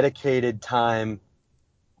dedicated time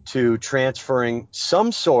to transferring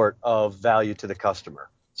some sort of value to the customer.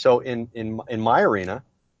 So in my arena,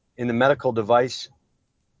 in the medical device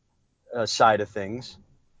side of things,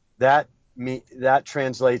 that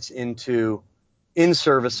translates into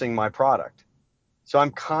in-servicing my product. So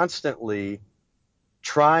I'm constantly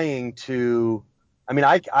trying to, I mean,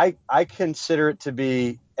 I consider it to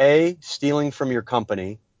be stealing from your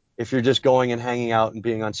company if you're just going and hanging out and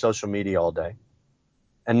being on social media all day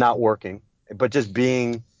and not working, but just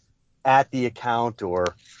being at the account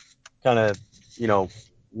or kind of,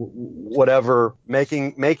 whatever,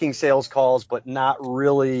 making sales calls, but not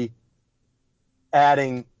really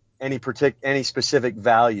adding any specific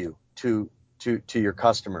value to your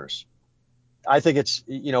customers. I think it's,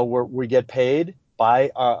 where we get paid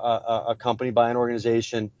by a company, by an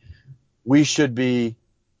organization. We should be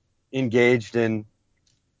engaged in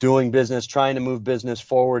doing business, trying to move business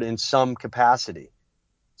forward in some capacity.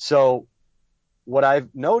 So what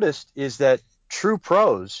I've noticed is that true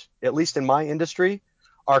pros, at least in my industry,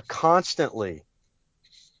 are constantly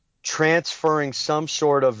transferring some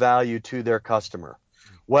sort of value to their customer,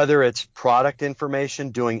 whether it's product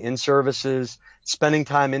information, doing in-services, spending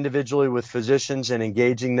time individually with physicians and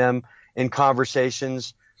engaging them in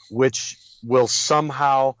conversations which will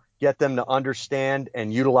somehow get them to understand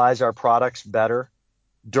and utilize our products better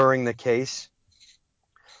during the case.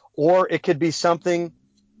 Or it could be something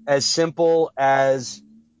as simple as,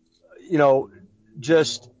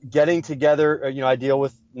 just getting together. I deal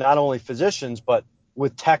with not only physicians, but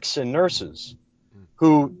with techs and nurses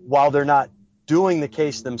who, while they're not doing the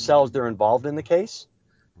case themselves, they're involved in the case.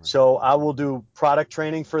 Right. So I will do product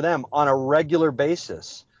training for them on a regular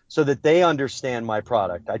basis so that they understand my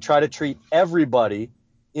product. I try to treat everybody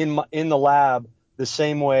in the lab the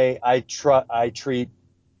same way I treat,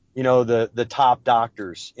 the top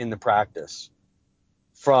doctors in the practice,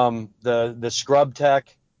 from the scrub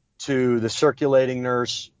tech to the circulating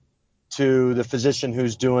nurse to the physician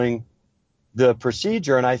who's doing the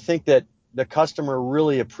procedure. And I think that the customer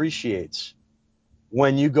really appreciates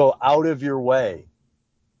when you go out of your way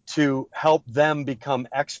to help them become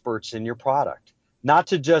experts in your product, not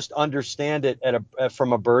to just understand it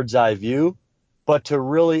from a bird's eye view, but to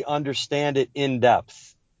really understand it in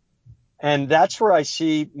depth. And that's where I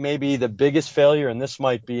see maybe the biggest failure, and this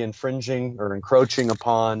might be infringing or encroaching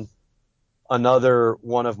upon another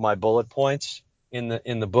one of my bullet points in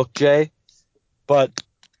the book, Jay. But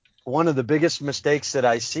one of the biggest mistakes that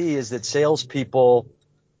I see is that salespeople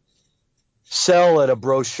sell at a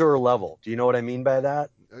brochure level. Do you know what I mean by that?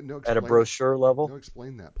 No, At a explain. brochure level? No,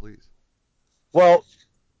 explain that, please. Well,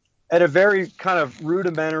 at a very kind of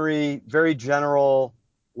rudimentary, very general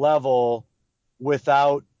level,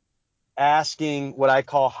 without asking what I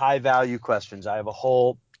call high value questions. I have a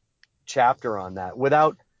whole chapter on that.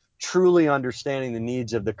 Without truly understanding the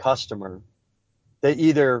needs of the customer, they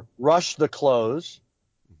either rush the close,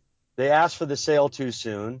 they ask for the sale too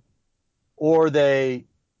soon, or they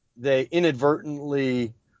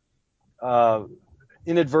inadvertently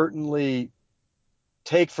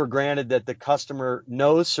take for granted that the customer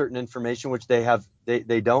knows certain information which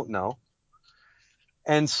they don't know.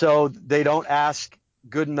 And so they don't ask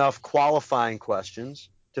good enough qualifying questions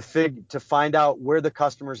to find out where the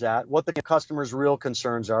customer's at, what the customer's real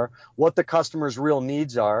concerns are, what the customer's real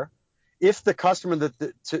needs are. If the customer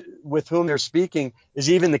with whom they're speaking is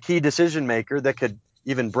even the key decision maker that could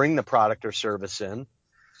even bring the product or service in,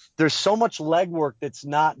 there's so much legwork that's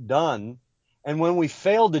not done. And when we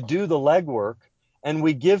fail to do the legwork and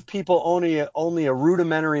we give people only a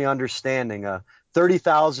rudimentary understanding, a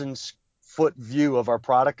 30,000 foot view of our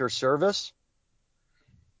product or service,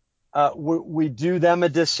 we do them a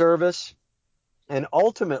disservice, and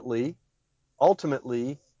ultimately,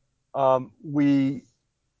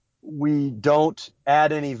 we don't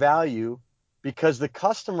add any value, because the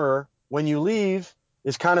customer, when you leave,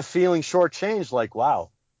 is kind of feeling shortchanged. Like,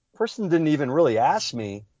 wow, person didn't even really ask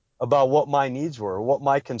me about what my needs were, what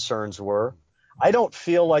my concerns were. I don't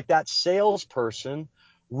feel like that salesperson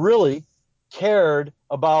really cared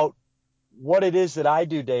about what it is that I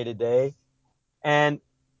do day to day. And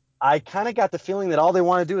I kind of got the feeling that all they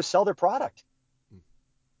want to do is sell their product.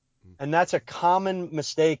 And that's a common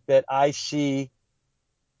mistake that I see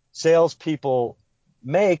salespeople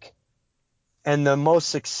make. And the most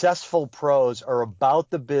successful pros are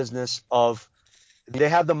about the business of, they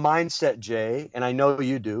have the mindset, Jay, and I know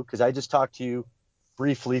you do, because I just talked to you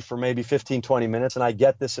briefly for maybe 15, 20 minutes, and I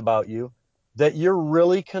get this about you, that you're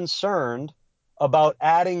really concerned about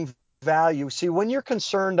adding value. See, when you're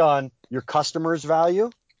concerned on your customer's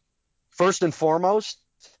value, first and foremost,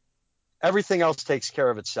 everything else takes care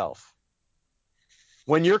of itself.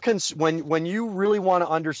 When you really want to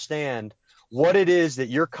understand what it is that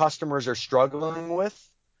your customers are struggling with,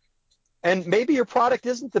 and maybe your product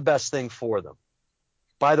isn't the best thing for them.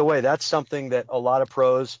 By the way, that's something that a lot of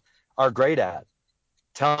pros are great at.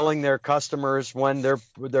 Telling their customers when their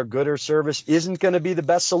good or service isn't going to be the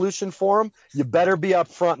best solution for them, you better be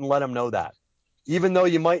upfront and let them know that. Even though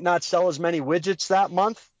you might not sell as many widgets that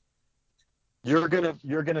month, you're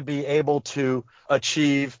gonna be able to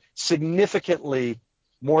achieve significantly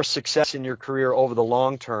more success in your career over the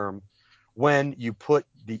long term when you put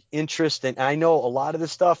the interest in. I know a lot of the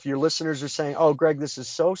stuff your listeners are saying, oh, Greg, this is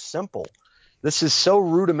so simple. This is so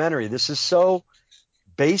rudimentary. This is so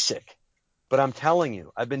basic. But I'm telling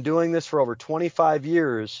you, I've been doing this for over 25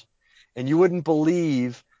 years, and you wouldn't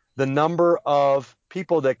believe the number of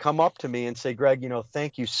people that come up to me and say, Greg,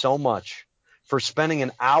 thank you so much for spending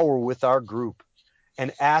an hour with our group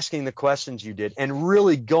and asking the questions you did and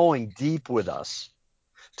really going deep with us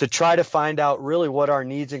to try to find out really what our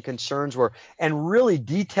needs and concerns were, and really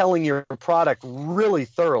detailing your product really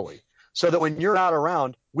thoroughly so that when you're not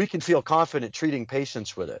around, we can feel confident treating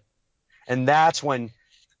patients with it. And that's,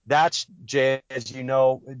 Jay, as you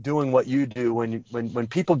know, doing what you do, when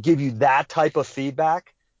people give you that type of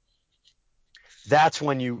feedback, that's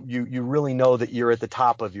when you really know that you're at the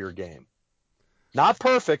top of your game. Not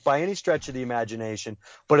perfect by any stretch of the imagination,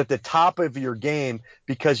 but at the top of your game,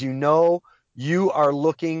 because you know you are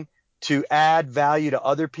looking to add value to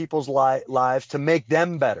other people's lives, to make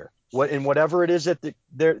them better, in whatever it is that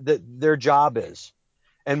their job is.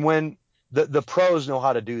 And when the pros know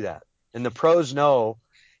how to do that, and the pros know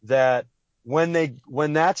that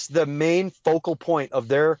when that's the main focal point of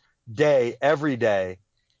their day every day,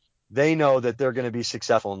 they know that they're going to be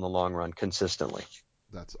successful in the long run consistently.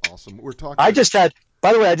 That's awesome. We're talking.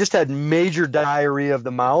 By the way, I just had major diarrhea of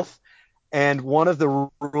the mouth. And one of the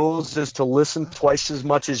rules is to listen twice as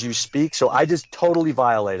much as you speak. So I just totally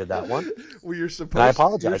violated that one. Well, you're supposed. And I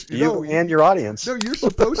apologize to you and your audience. No, you're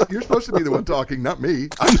supposed to be the one talking, not me.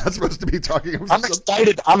 I'm not supposed to be talking. I'm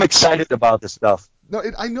excited. I'm excited about this stuff. No,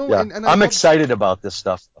 I know. Yeah. And I'm excited about this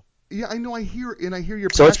stuff. Yeah, I know. I hear your passion.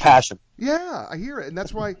 So it's passion. Yeah, I hear it, and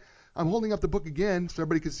that's why I'm holding up the book again so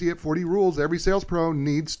everybody can see it. 40 rules every sales pro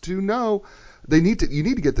needs to know. You need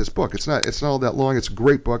to get this book. It's not all that long. It's a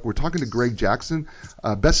great book. We're talking to Gregg Jackson,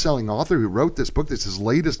 a best-selling author who wrote this book. This is his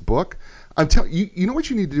latest book. I'm telling you, you know what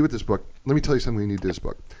you need to do with this book? Let me tell you something you need to do with this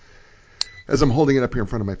book. As I'm holding it up here in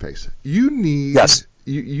front of my face, you need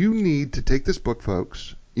to take this book,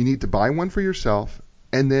 folks. You need to buy one for yourself,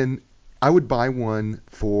 and then I would buy one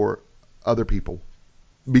for other people,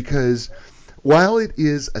 because while it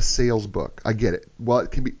is a sales book, I get it. While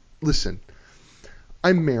it can be, listen,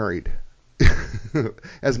 I'm married.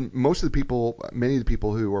 As most of the people, many of the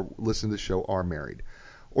people who are listening to the show are married,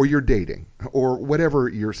 or you're dating, or whatever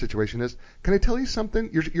your situation is. Can I tell you something?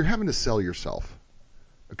 You're having to sell yourself.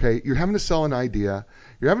 Okay, you're having to sell an idea.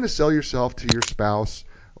 You're having to sell yourself to your spouse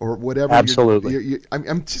or whatever. Absolutely.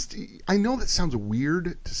 I know that sounds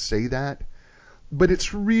weird to say that, but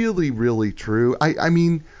it's really, really true. I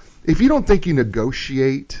mean, if you don't think you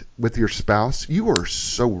negotiate with your spouse, you are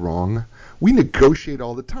so wrong. We negotiate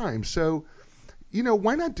all the time. So,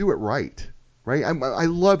 why not do it right? Right? I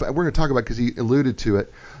love, we're going to talk about, because he alluded to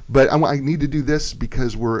it, but I need to do this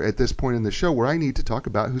because we're at this point in the show where I need to talk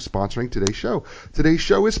about who's sponsoring today's show. Today's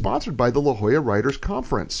show is sponsored by the La Jolla Writers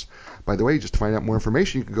Conference. By the way, just to find out more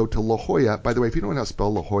information, you can go to La Jolla. By the way, if you don't know how to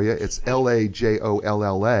spell La Jolla, it's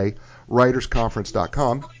LAJOLLA,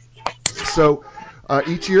 writersconference.com. So,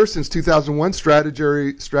 each year since 2001,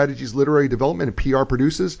 Strategies Literary Development and PR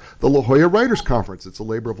produces the La Jolla Writers Conference. It's a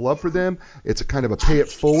labor of love for them. It's a kind of a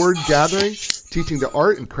pay-it-forward gathering, teaching the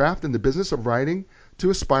art and craft and the business of writing to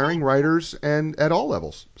aspiring writers and at all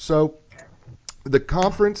levels. So the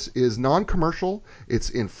conference is non-commercial,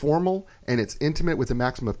 it's informal, and it's intimate with a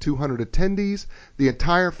maximum of 200 attendees. The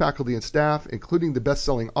entire faculty and staff, including the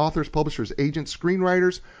best-selling authors, publishers, agents,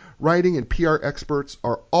 screenwriters, writing, and PR experts,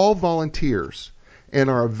 are all volunteers and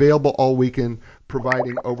are available all weekend,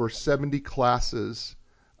 providing over 70 classes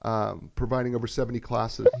to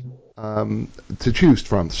choose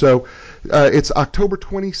from. So it's October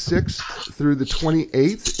 26th through the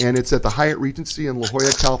 28th, and it's at the Hyatt Regency in La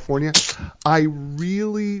Jolla, California. I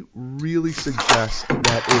really, really suggest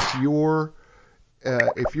that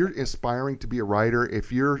if you're aspiring to be a writer,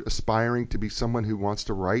 if you're aspiring to be someone who wants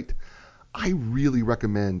to write, I really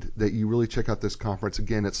recommend that you really check out this conference.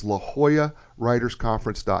 Again, it's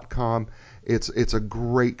LaJollaWritersConference.com. It's a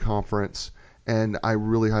great conference, and I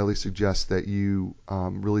really highly suggest that you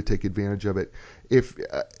really take advantage of it. If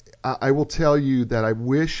I will tell you that I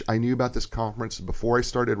wish I knew about this conference before I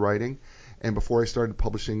started writing and before I started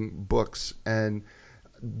publishing books. And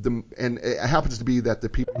it happens to be that the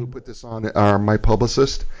people who put this on are my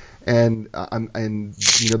publicist, and they're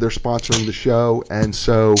sponsoring the show, and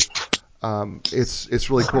so it's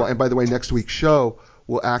really cool. And by the way, next week's show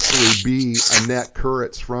will actually be Annette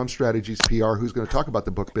Kuritz from Strategies PR, who's going to talk about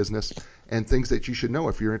the book business and things that you should know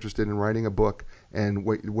if you're interested in writing a book, and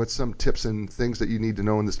what's some tips and things that you need to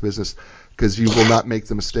know in this business, because you will not make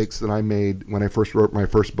the mistakes that I made when I first wrote my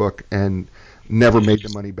first book and never made the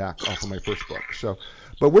money back off of my first book. So,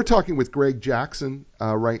 but we're talking with Gregg Jackson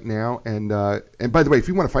right now, and by the way, if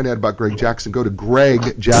you want to find out about Gregg Jackson, go to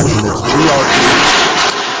Gregg Jackson. That's GRE.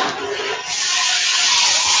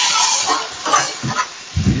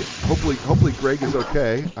 Hopefully Gregg is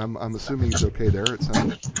okay. I'm assuming he's okay there. It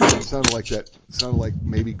sounded like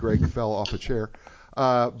maybe Gregg fell off a chair.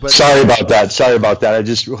 But Sorry about that. I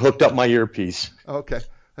just hooked up my earpiece. Okay,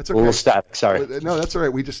 that's okay. A little static. Sorry. No, that's all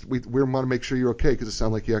right. We want to make sure you're okay, because it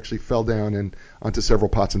sounded like you actually fell down and onto several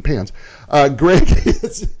pots and pans. Gregg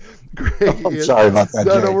is. Sorry about that.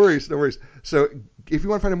 No worries. So if you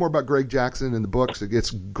want to find out more about Gregg Jackson and the books,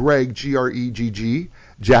 it's Gregg, Gregg,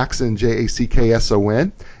 Jackson,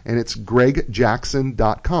 Jackson, and it's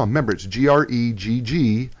greggjackson.com. Remember, it's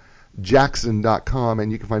Gregg, AND13jackson.com,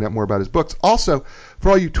 and you can find out more about his books. Also, for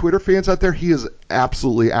all you Twitter fans out there, he is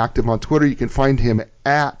absolutely active on Twitter. You can find him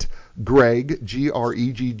at Gregg,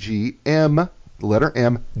 Greggm, letter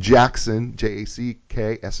M, Jackson,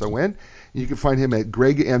 Jackson. You can find him at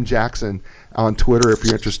Gregg M. Jackson on Twitter if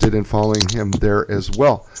you're interested in following him there as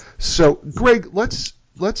well. So, Gregg, let's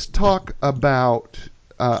talk about,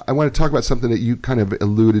 I want to talk about something that you kind of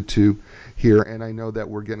alluded to here, and I know that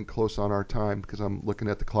we're getting close on our time because I'm looking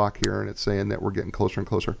at the clock here and it's saying that we're getting closer and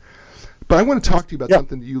closer. But I want to talk to you about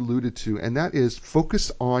something that you alluded to, and that is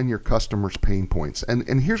focus on your customers' pain points.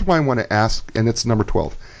 And here's why I want to ask, and it's number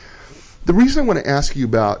 12. The reason I want to ask you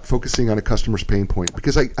about focusing on a customer's pain point,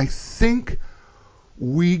 because I think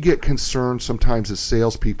we get concerned sometimes as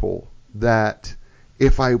salespeople that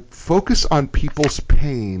if I focus on people's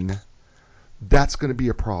pain, that's going to be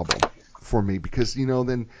a problem for me. Because,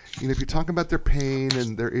 then, if you're talking about their pain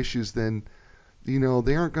and their issues, then, they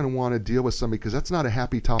aren't going to want to deal with somebody because that's not a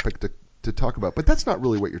happy topic to talk about. But that's not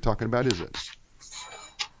really what you're talking about, is it?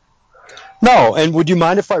 No, and would you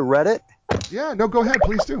mind if I read it? Yeah, no, go ahead,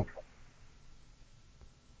 please do.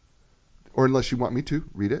 Or unless you want me to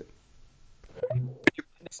read it.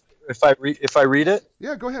 If I read it?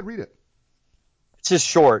 Yeah, go ahead, read it. It's just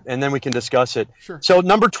short, and then we can discuss it. Sure. So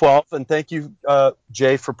number 12, and thank you,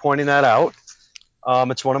 Jay, for pointing that out.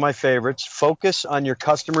 It's one of my favorites. Focus on your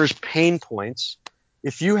customer's pain points.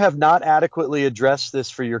 If you have not adequately addressed this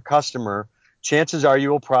for your customer, chances are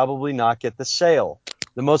you will probably not get the sale.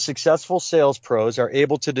 The most successful sales pros are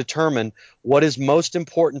able to determine what is most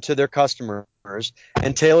important to their customers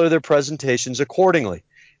and tailor their presentations accordingly.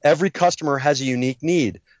 Every customer has a unique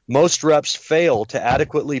need. Most reps fail to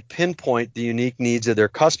adequately pinpoint the unique needs of their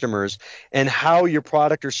customers and how your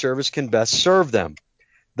product or service can best serve them.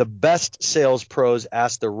 The best sales pros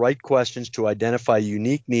ask the right questions to identify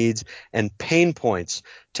unique needs and pain points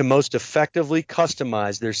to most effectively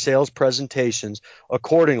customize their sales presentations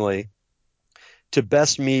accordingly to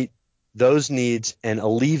best meet those needs and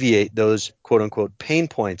alleviate those quote-unquote pain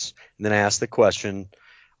points. And then I ask the question,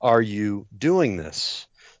 are you doing this?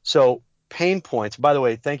 So pain points, by the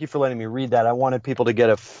way, thank you for letting me read that. I wanted people to get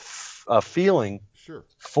a feeling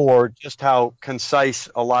for just how concise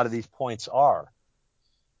a lot of these points are.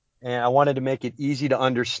 And I wanted to make it easy to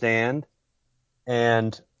understand,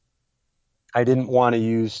 and I didn't want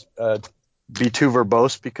to be too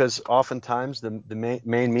verbose because oftentimes the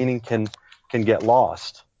main meaning can get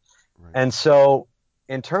lost. Right. And so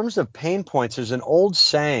in terms of pain points, there's an old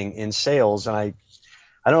saying in sales, and I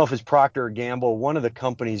don't know if it's Procter or Gamble, one of the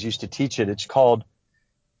companies used to teach it. It's called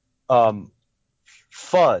FUD,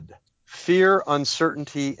 fear,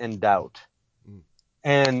 uncertainty, and doubt.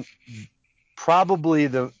 And probably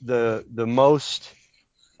the most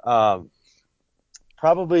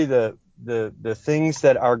probably the things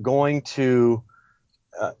that are going to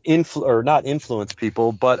not influence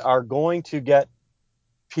people, but are going to get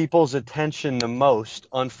people's attention the most,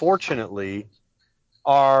 unfortunately,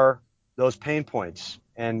 are those pain points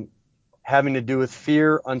and having to do with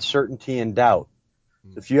fear, uncertainty, and doubt.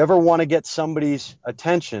 If you ever want to get somebody's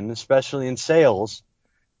attention, especially in sales,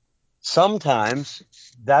 sometimes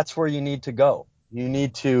that's where you need to go. You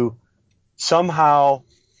need to somehow,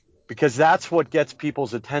 because that's what gets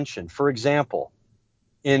people's attention. For example,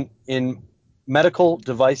 in medical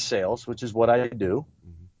device sales, which is what I do,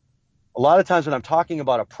 a lot of times when I'm talking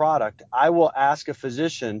about a product, I will ask a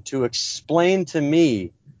physician to explain to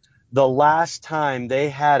me the last time they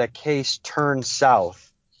had a case turn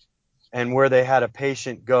south and where they had a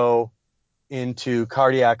patient go into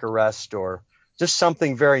cardiac arrest or just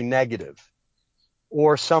something very negative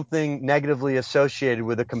or something negatively associated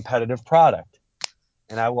with a competitive product.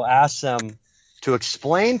 And I will ask them to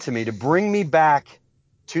explain to me, to bring me back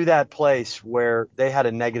to that place where they had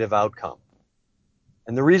a negative outcome.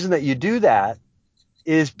 And the reason that you do that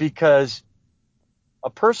is because a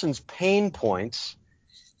person's pain points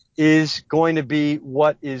is going to be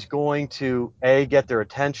what is going to, A, get their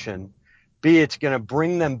attention, B, it's going to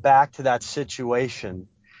bring them back to that situation,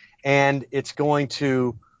 and it's going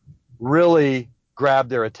to really grab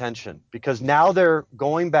their attention because now they're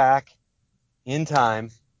going back in time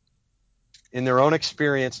in their own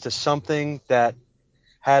experience to something that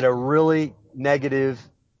had a really negative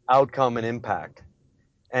outcome and impact.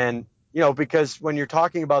 And, because when you're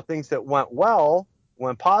talking about things that went well,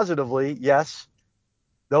 went positively, yes,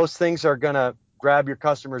 those things are going to grab your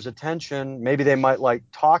customer's attention. Maybe they might like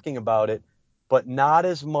talking about it, but not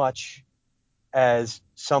as much as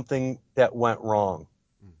something that went wrong.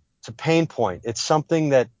 It's a pain point. It's something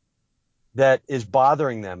that is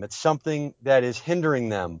bothering them. It's something that is hindering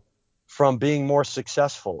them from being more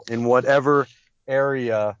successful in whatever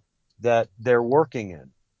area that they're working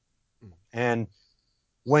in. And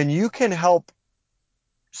when you can help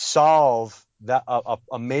solve that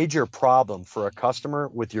a major problem for a customer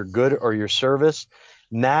with your good or your service,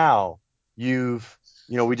 now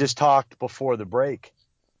we just talked before the break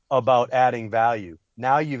about adding value.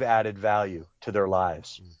 Now you've added value to their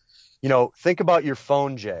lives. Think about your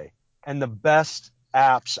phone, Jay, and the best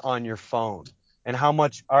apps on your phone, and how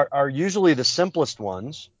much are usually the simplest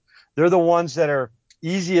ones. They're the ones that are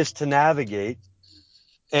easiest to navigate,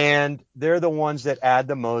 and they're the ones that add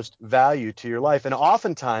the most value to your life. And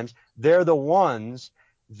oftentimes they're the ones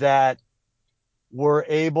that were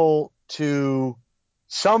able to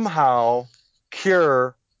somehow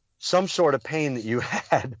cure some sort of pain that you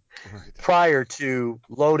had prior to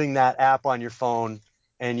loading that app on your phone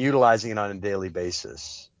and utilizing it on a daily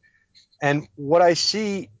basis. And what I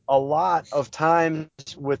see a lot of times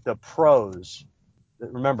with the pros,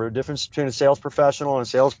 remember the difference between a sales professional and a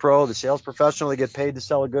sales pro. The sales professional, they get paid to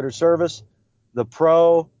sell a good or service. The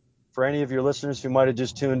pro, for any of your listeners who might have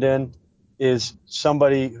just tuned in, is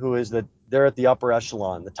somebody who is they're at the upper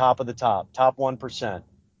echelon, the top of the top 1%.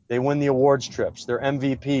 They win the awards trips. They're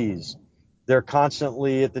MVPs. They're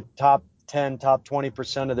constantly at the top 10, top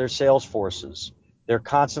 20% of their sales forces. They're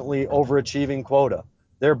constantly overachieving quota.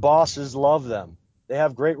 Their bosses love them. They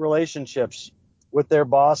have great relationships with their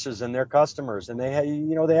bosses and their customers, and they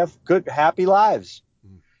have good, happy lives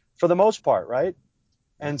for the most part, right?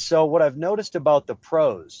 And so what I've noticed about the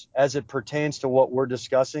pros as it pertains to what we're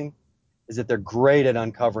discussing is that they're great at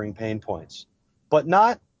uncovering pain points, but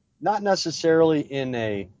not necessarily in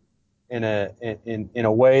a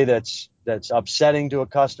way that's upsetting to a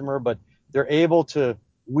customer, but they're able to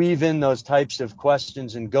weave in those types of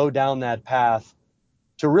questions and go down that path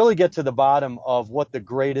to really get to the bottom of what the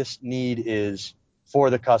greatest need is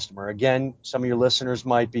for the customer. Again, some of your listeners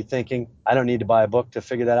might be thinking, I don't need to buy a book to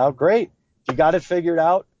figure that out. Great. If you got it figured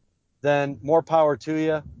out, then more power to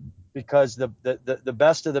you, because the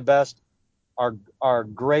best of the best are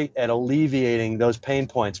great at alleviating those pain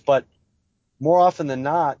points. But more often than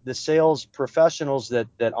not, the sales professionals that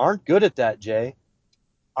aren't good at that, Jay,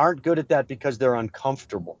 aren't good at that because they're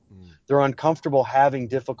uncomfortable. They're uncomfortable having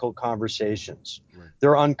difficult conversations. Right.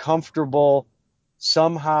 They're uncomfortable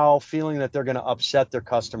somehow feeling that they're going to upset their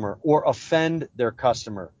customer or offend their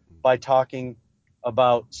customer by talking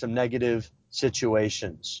about some negative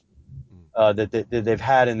situations that they've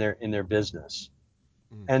had in their business.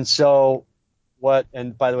 And so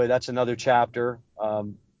and by the way, that's another chapter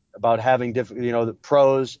about having the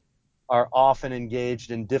pros are often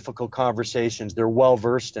engaged in difficult conversations. They're well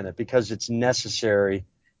versed in it because it's necessary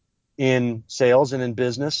in sales and in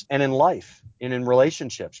business and in life and in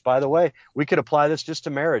relationships. By the way, we could apply this just to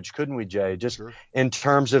marriage, couldn't we, Jay? Just sure. In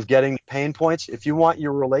terms of getting pain points. If you want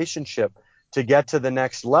your relationship to get to the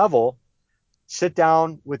next level, sit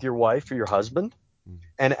down with your wife or your husband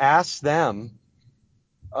and ask them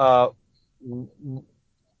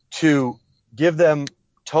to give them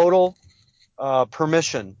total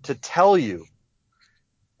permission to tell you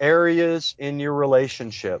areas in your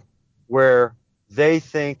relationship where they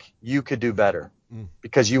think you could do better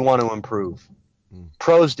because you want to improve.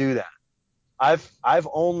 Pros do that. I've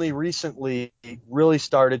only recently really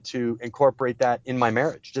started to incorporate that in my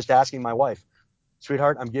marriage, just asking my wife,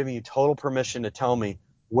 sweetheart, I'm giving you total permission to tell me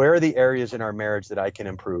where are the areas in our marriage that I can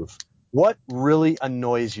improve. What really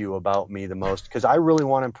annoys you about me the most? Because I really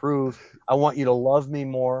want to improve. I want you to love me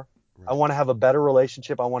more. Right. I want to have a better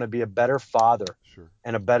relationship. I want to be a better father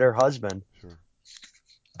and a better husband. Sure.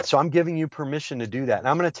 So I'm giving you permission to do that. And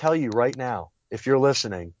I'm going to tell you right now, if you're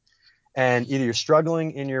listening, and either you're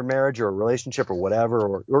struggling in your marriage or a relationship or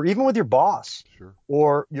whatever, or even with your boss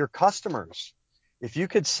or your customers, if you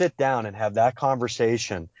could sit down and have that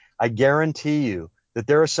conversation, I guarantee you that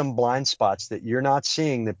there are some blind spots that you're not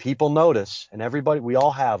seeing that people notice, and everybody, we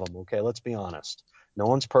all have them. Okay, let's be honest. No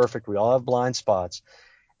one's perfect. We all have blind spots,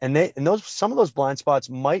 and some of those blind spots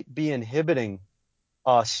might be inhibiting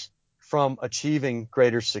us from achieving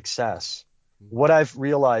greater success. What I've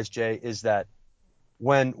realized, Jay, is that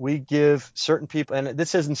when we give certain people, and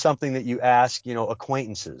this isn't something that you ask,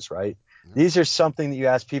 acquaintances, right? Yeah. These are something that you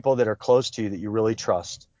ask people that are close to you that you really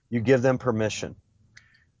trust. You give them permission.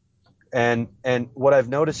 And what I've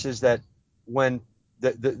noticed is that when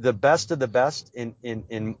the best of the best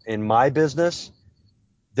in my business,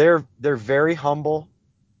 they're very humble,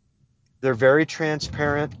 they're very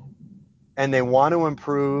transparent, and they want to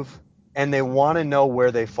improve, and they want to know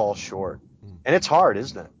where they fall short. And it's hard,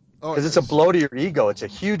 isn't it? Because it's a blow to your ego. It's a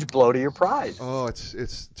huge blow to your pride. Oh,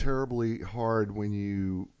 it's terribly hard when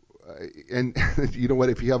you and you know what?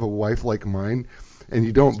 If you have a wife like mine, and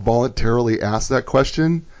you don't voluntarily ask that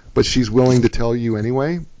question, but she's willing to tell you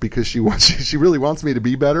anyway because she really wants me to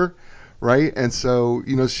be better, right? And so,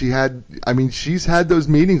 she's had those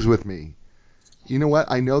meetings with me. You know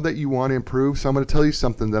what? I know that you want to improve, so I'm going to tell you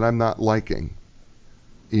something that I'm not liking,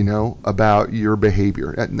 about your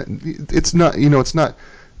behavior. It's not,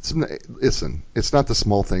 listen, it's not the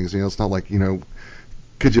small things, it's not like,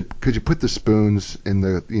 could you put the spoons in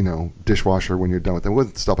the, dishwasher when you're done with them? It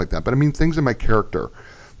wasn't stuff like that. But I mean, things in my character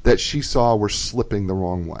that she saw were slipping the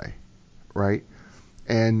wrong way, right?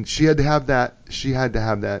 And she had to have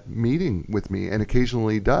that meeting with me, and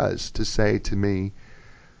occasionally does, to say to me,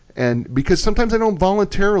 and because sometimes I don't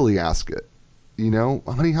voluntarily ask it,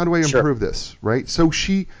 honey, how do I improve this, right? So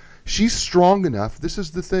she's strong enough. This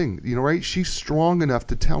is the thing, right? She's strong enough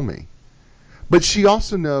to tell me, but she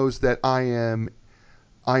also knows that I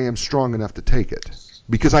am strong enough to take it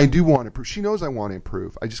because I do want to improve. She knows I want to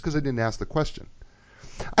improve. Because I didn't ask the question.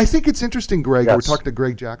 I think it's interesting, Greg. Yes. We're talking to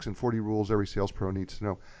Gregg Jackson, 40 Rules Every Sales Pro Needs to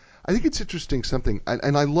Know. I think it's interesting something,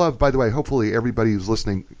 and I love, by the way, hopefully everybody who's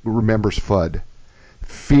listening remembers FUD.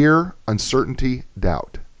 Fear, uncertainty,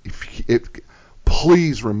 doubt.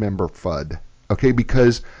 Please remember FUD, okay?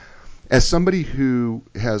 Because as somebody who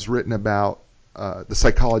has written about the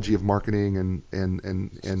psychology of marketing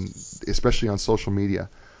and especially on social media,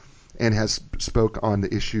 and has spoke on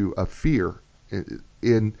the issue of fear,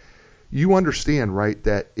 you understand, right,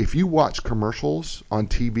 that if you watch commercials on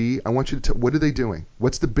TV, I want you to what are they doing?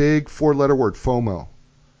 What's the big 4-letter word? FOMO.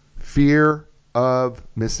 Fear of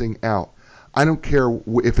missing out. I don't care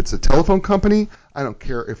if it's a telephone company. I don't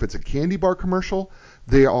care if it's a candy bar commercial.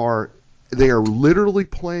 They are literally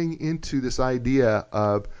playing into this idea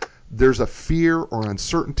of there's a fear or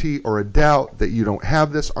uncertainty or a doubt that you don't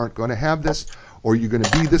have this, aren't going to have this, or you're going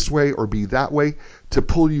to be this way or be that way to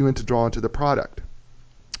pull you into draw into the product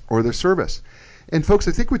or their service. And folks,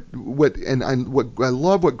 I think what I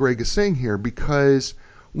love what Gregg is saying here, because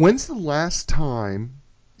when's the last time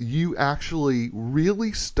you actually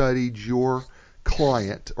really studied your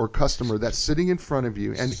client or customer that's sitting in front of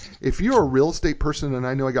you? And if you're a real estate person, and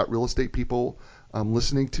I know I got real estate people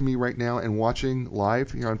listening to me right now and watching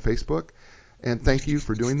live here on Facebook, and thank you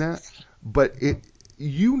for doing that. But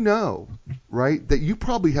right, that you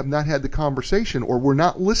probably have not had the conversation or were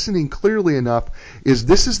not listening clearly enough.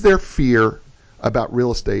 This is their fear about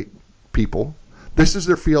real estate people. This is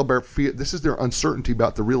their fear. This is their uncertainty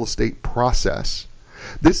about the real estate process.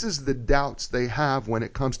 This is the doubts they have when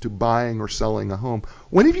it comes to buying or selling a home.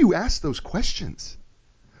 When have you asked those questions?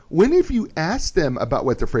 When have you asked them about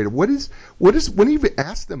what they're afraid of? When have you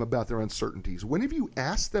asked them about their uncertainties? When have you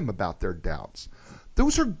asked them about their doubts?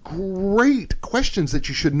 Those are great questions that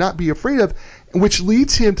you should not be afraid of, which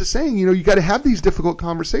leads him to saying, you got to have these difficult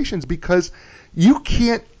conversations because you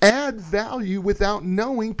can't add value without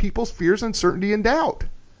knowing people's fears, uncertainty, and doubt.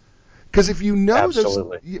 Because if you know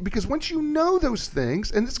because once you know those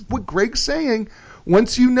things, and this is what Gregg's saying,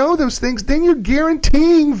 once you know those things, then you're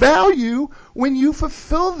guaranteeing value when you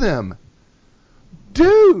fulfill them.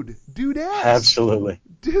 Dudettes. Absolutely.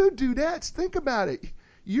 Dudettes, think about it.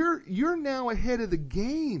 You're now ahead of the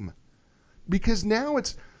game, because now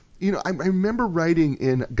it's, I remember writing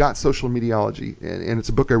in Got Social Mediology, and it's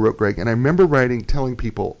a book I wrote, Gregg, and I remember telling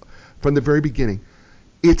people from the very beginning,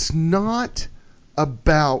 it's not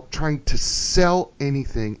about trying to sell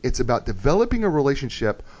anything. It's about developing a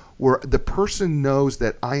relationship where the person knows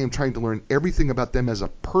that I am trying to learn everything about them as a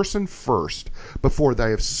person first before I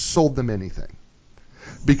have sold them anything.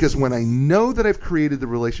 Because when I know that I've created the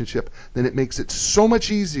relationship, then it makes it so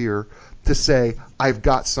much easier to say, I've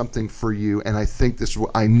got something for you, and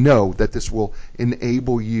I know that this will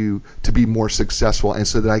enable you to be more successful, and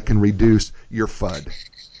so that I can reduce your FUD,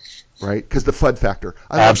 right? Because the FUD factor.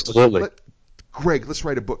 Absolutely. Gregg, let's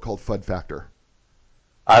write a book called FUD Factor.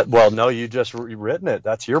 Well, no, you just written it.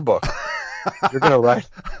 That's your book. You're going to write.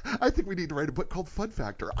 I think we need to write a book called FUD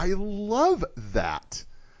Factor. I love that.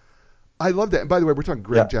 And by the way, we're talking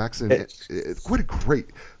Gregg Jackson. What a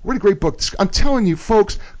great book. I'm telling you,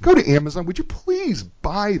 folks, go to Amazon. Would you please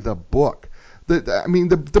buy the book?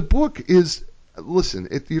 The book is, listen,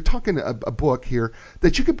 you're talking a book here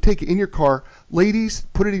that you could take in your car. Ladies,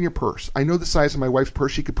 put it in your purse. I know the size of my wife's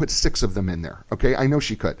purse. She could put 6 of them in there. Okay, I know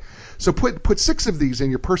she could. So put 6 of these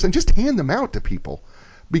in your purse and just hand them out to people.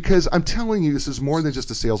 Because I'm telling you, this is more than just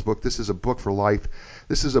a sales book. This is a book for life.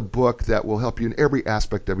 This is a book that will help you in every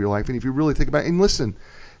aspect of your life. And if you really think about it, and listen,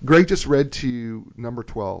 Gregg just read to you number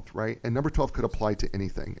 12, right? And number 12 could apply to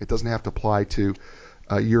anything. It doesn't have to apply to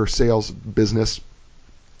your sales business.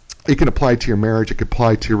 It can apply to your marriage. It can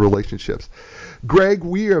apply to your relationships. Gregg,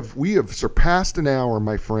 we have surpassed an hour,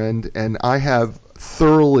 my friend, and I have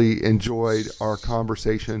thoroughly enjoyed our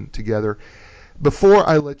conversation together. Before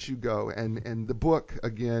I let you go, and the book,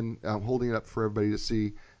 again, I'm holding it up for everybody to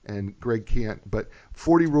see, and Gregg can't, but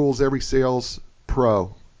 40 rules every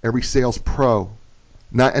salesperson,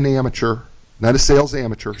 not an amateur, not a sales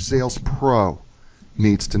amateur, sales pro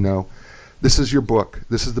needs to know. This is your book.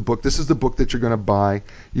 This is the book. This is the book that you're going to buy.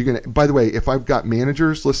 You're going to. By the way, if I've got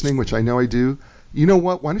managers listening, which I know I do, you know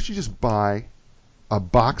what? Why don't you just buy a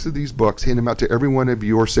box of these books, hand them out to every one of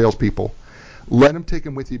your salespeople. Let them take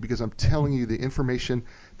them with you, because I'm telling you the information.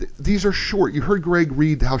 These are short. You heard Gregg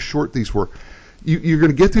read how short these were. You're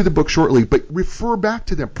going to get through the book shortly, but refer back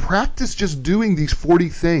to them. Practice just doing these 40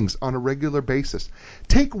 things on a regular basis.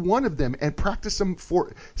 Take one of them and practice them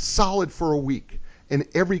solid for a week in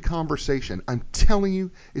every conversation. I'm telling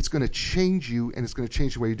you, it's going to change you, and it's going to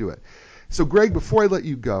change the way you do it. So, Gregg, before I let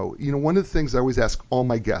you go, one of the things I always ask all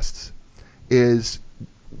my guests is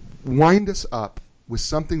wind us up with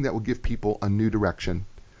something that will give people a new direction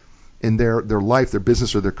in their life, their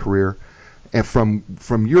business, or their career. And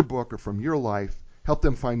from your book or from your life, help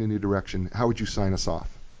them find a new direction. How would you sign us off?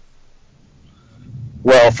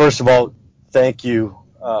 Well, first of all, thank you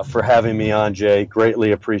for having me on, Jay.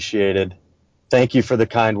 Greatly appreciated. Thank you for the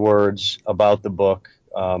kind words about the book.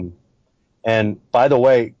 And by the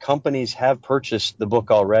way, companies have purchased the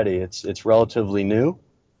book already. It's relatively new,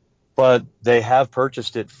 but they have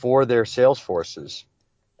purchased it for their sales forces.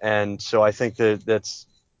 And so I think that's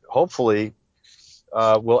hopefully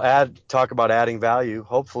we'll talk about adding value.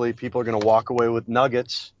 Hopefully people are going to walk away with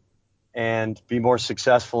nuggets and be more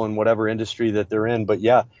successful in whatever industry that they're in. But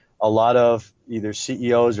yeah, a lot of either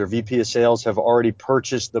CEOs or VP of sales have already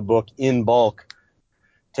purchased the book in bulk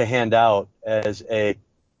to hand out as a,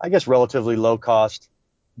 I guess, relatively low cost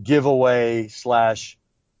giveaway /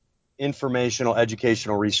 informational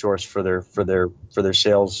educational resource for their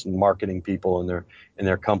sales and marketing people in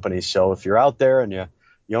their companies. So if you're out there and you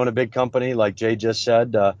own a big company, like Jay just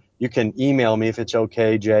said, you can email me if it's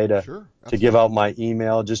okay, Jay, to give out my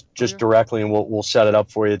email just directly, and we'll set it up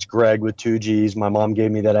for you. It's Gregg with 2 G's. My mom gave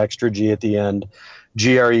me that extra G at the end.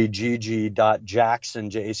 Gregg.Jackson,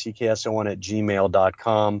 Jackson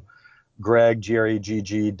 @gmail.com. Gregg,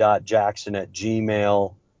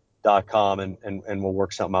 Gregg.Jackson@gmail.com, and we'll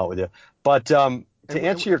work something out with you. But to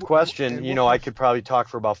answer your question, I could probably talk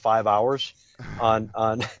for about 5 hours on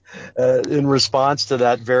in response to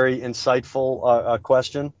that very insightful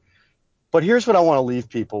question. But here's what I want to leave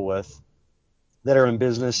people with that are in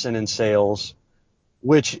business and in sales,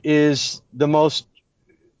 which is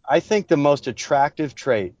I think the most attractive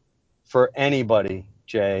trait for anybody,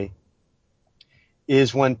 Jay,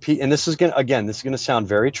 is when and this is going to sound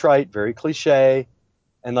very trite, very cliche,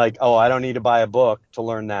 and like, oh, I don't need to buy a book to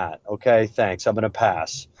learn that. Okay, thanks. I'm going to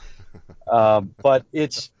pass. But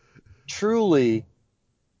it's truly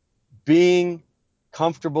being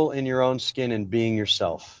comfortable in your own skin and being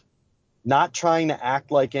yourself, not trying to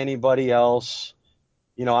act like anybody else.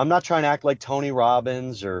 I'm not trying to act like Tony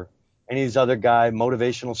Robbins or any of these other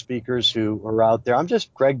motivational speakers who are out there. I'm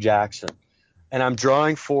just Gregg Jackson, and I'm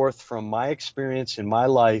drawing forth from my experience in my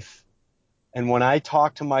life. And when I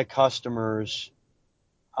talk to my customers,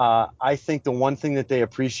 I think the one thing that they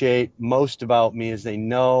appreciate most about me is they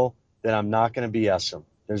know that I'm not going to BS them.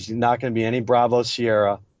 There's not going to be any Bravo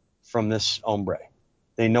Sierra from this hombre.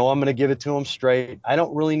 They know I'm going to give it to them straight. I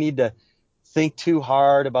don't really need to think too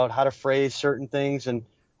hard about how to phrase certain things. And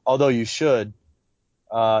although you should,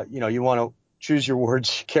 you want to choose your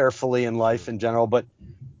words carefully in life in general. But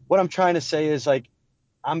what I'm trying to say is, like,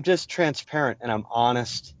 I'm just transparent and I'm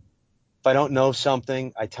honest. If I don't know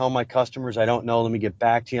something, I tell my customers I don't know. Let me get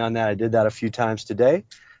back to you on that. I did that a few times today.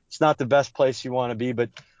 It's not the best place you want to be, but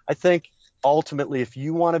I think ultimately, if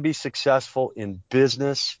you want to be successful in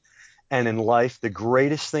business and in life, the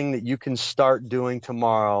greatest thing that you can start doing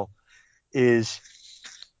tomorrow is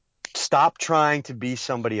stop trying to be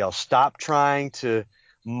somebody else. Stop trying to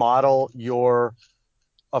model your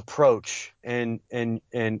approach and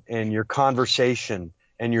your conversation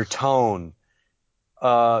and your tone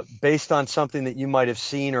based on something that you might have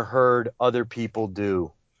seen or heard other people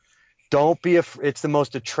do. Don't be it's the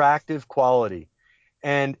most attractive quality.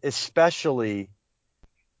 And especially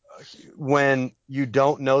when you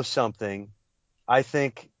don't know something, I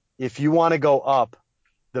think if you want to go up,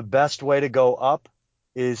 the best way to go up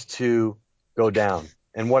is to go down.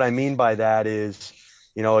 And what I mean by that is,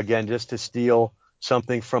 again, just to steal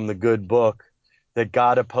something from the good book, that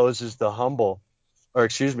God opposes the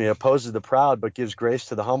proud, but gives grace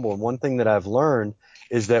to the humble. And one thing that I've learned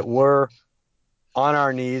is that we're on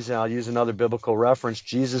our knees, and I'll use another biblical reference.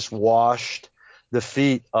 Jesus washed the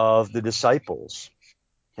feet of the disciples.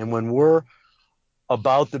 And when we're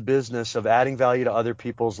about the business of adding value to other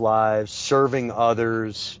people's lives, serving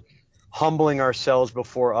others, humbling ourselves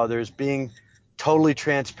before others, being totally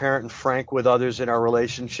transparent and frank with others in our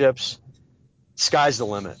relationships, sky's the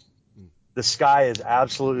limit. The sky is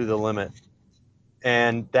absolutely the limit.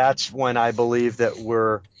 And that's when I believe that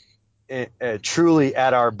we're truly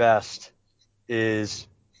at our best. Is,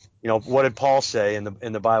 what did Paul say in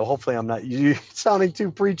the Bible? Hopefully I'm not sounding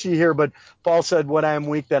too preachy here, but Paul said, when I am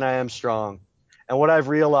weak, then I am strong. And what I've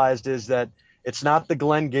realized is that it's not the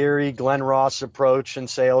Glenn Ross approach in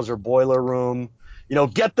sales or boiler room.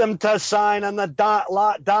 Get them to sign on the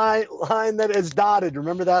line that is dotted.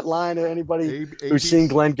 Remember that line? Anybody who's seen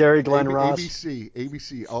Glenn Ross?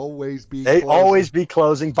 ABC, always be They closing. always be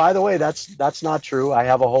closing. By the way, that's not true. I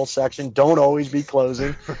have a whole section. Don't always be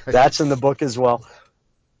closing. Right. That's in the book as well.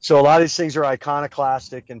 So a lot of these things are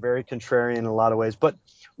iconoclastic and very contrarian in a lot of ways. But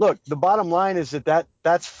look, the bottom line is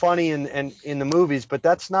that's funny and in the movies, but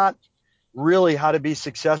that's not really how to be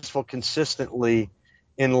successful consistently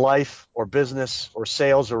in life or business or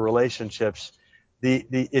sales or relationships.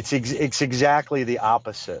 It's exactly the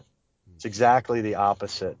opposite. It's exactly the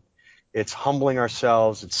opposite. It's humbling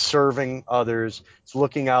ourselves. It's serving others. It's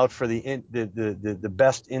looking out for the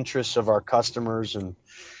best interests of our customers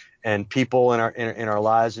and people in our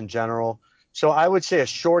lives in general. So I would say a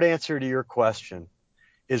short answer to your question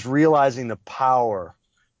is realizing the power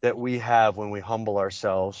that we have when we humble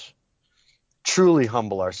ourselves, truly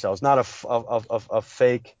humble ourselves, not a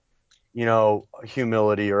fake,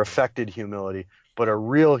 humility or affected humility, but a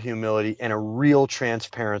real humility and a real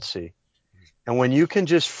transparency. And when you can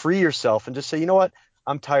just free yourself and just say, you know what,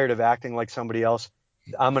 I'm tired of acting like somebody else.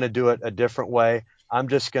 I'm going to do it a different way. I'm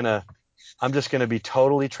just going to be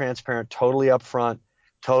totally transparent, totally upfront,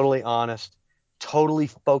 totally honest, totally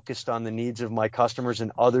focused on the needs of my customers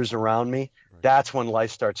and others around me. Right. That's when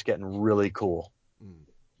life starts getting really cool.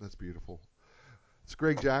 That's beautiful. It's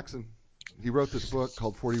Gregg Jackson. He wrote this book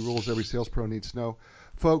called 40 Rules Every Sales Pro Needs to Know.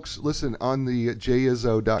 Folks, listen, on the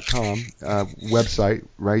jizzo.com website,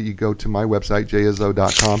 right? You go to my website,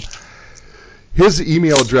 jizzo.com. His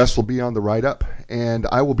email address will be on the write-up, and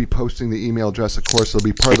I will be posting the email address, of course. It'll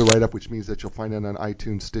be part of the write-up, which means that you'll find it on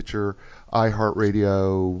iTunes, Stitcher,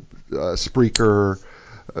 iHeartRadio, Spreaker,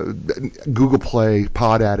 Google Play,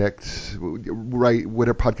 Pod Addict, right?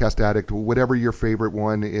 Whatever, Podcast Addict, whatever your favorite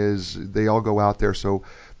one is, they all go out there. So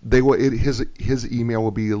they will. His email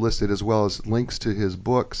will be listed, as well as links to his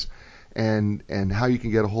books and how you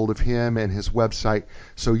can get a hold of him and his website,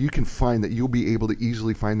 so you can find that. You'll be able to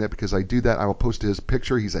easily find that, because I do that. I will post his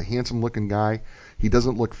picture. He's a handsome looking guy. He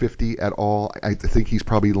doesn't look 50 at all. I think he's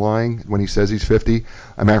probably lying when he says he's 50. As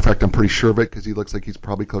a matter of fact, I'm pretty sure of it, because he looks like he's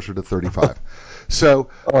probably closer to 35. So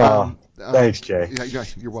thanks, Jay. Yeah,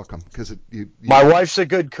 you're welcome. Because my wife's a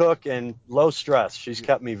good cook and low stress. She's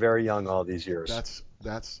kept me very young all these years.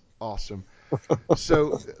 That's awesome.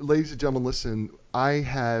 So, ladies and gentlemen, listen, I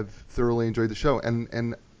have thoroughly enjoyed the show,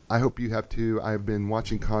 and I hope you have too. I've been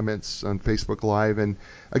watching comments on Facebook Live, and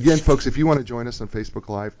again, folks, if you want to join us on Facebook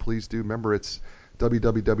Live, please do. Remember, it's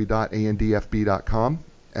www.andfb.com,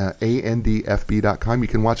 andfb.com.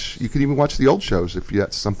 You can even watch the old shows if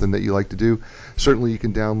that's something that you like to do. Certainly, you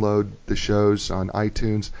can download the shows on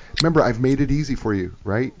iTunes. Remember, I've made it easy for you,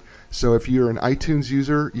 right? So if you're an iTunes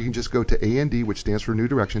user, you can just go to AND, which stands for New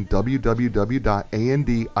Direction,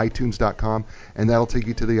 www.anditunes.com, and that'll take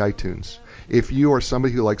you to the iTunes. If you are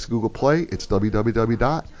somebody who likes Google Play, it's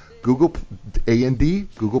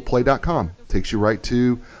www.googleplay.com. Takes you right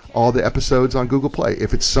to all the episodes on Google Play.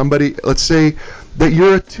 If it's somebody, let's say that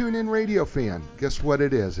you're a TuneIn Radio fan, guess what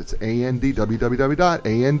it is? It's AND,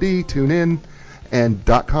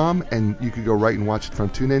 www.andtunein.com, and you can go right and watch it from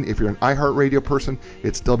TuneIn. If you're an iHeartRadio person,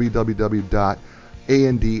 it's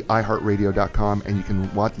www.andiheartradio.com, and you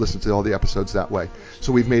can listen to all the episodes that way.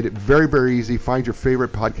 So we've made it very, very easy. Find your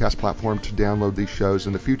favorite podcast platform to download these shows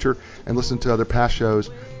in the future and listen to other past shows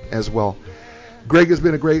as well. Gregg has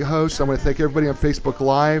been a great host. I want to thank everybody on Facebook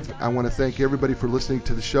Live. I want to thank everybody for listening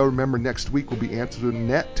to the show. Remember, next week will be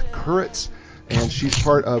Antoinette Kuritz, and she's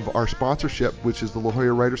part of our sponsorship, which is the La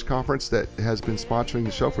Jolla Writers Conference, that has been sponsoring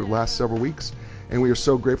the show for the last several weeks. And we are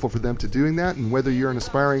so grateful for them to doing that. And whether you're an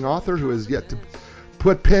aspiring author who has yet to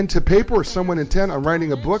put pen to paper, or someone intent on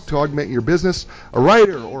writing a book to augment your business, a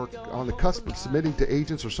writer or on the cusp of submitting to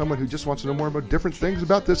agents, or someone who just wants to know more about different things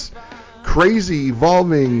about this crazy,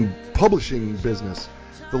 evolving publishing business,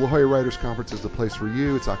 the La Jolla Writers Conference is the place for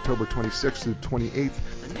you. It's October 26th through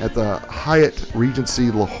 28th at the Hyatt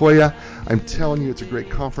Regency La Jolla. I'm telling you, it's a great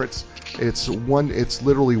conference. It's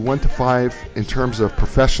literally 1 to 5 in terms of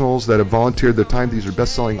professionals that have volunteered their time. These are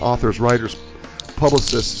best-selling authors, writers,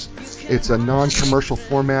 publicists. It's a non-commercial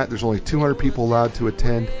format. There's only 200 people allowed to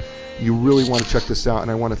attend. You really want to check this out, and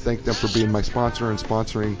I want to thank them for being my sponsor and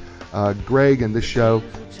sponsoring Gregg and this show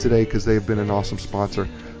today, because they have been an awesome sponsor.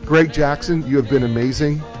 Gregg Jackson, you have been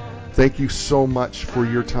amazing. Thank you so much for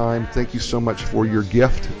your time. Thank you so much for your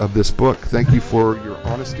gift of this book. Thank you for your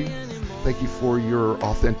honesty. Thank you for your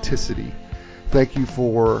authenticity. Thank you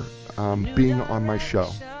for being on my show,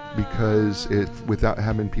 because without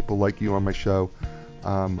having people like you on my show,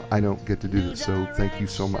 I don't get to do this. So thank you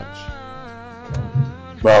so much.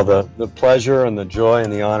 Well, the pleasure and the joy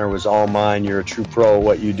and the honor was all mine. You're a true pro at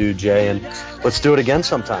what you do, Jay, and let's do it again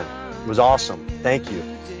sometime. It was awesome. Thank you.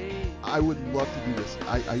 I would love to do this.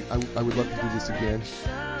 I would love to do this again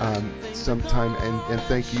sometime, and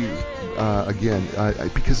thank you again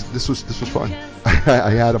because this was fun.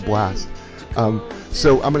 I had a blast.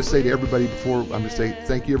 So I'm going to say to everybody I'm going to say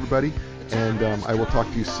thank you, everybody, and I will talk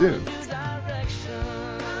to you soon.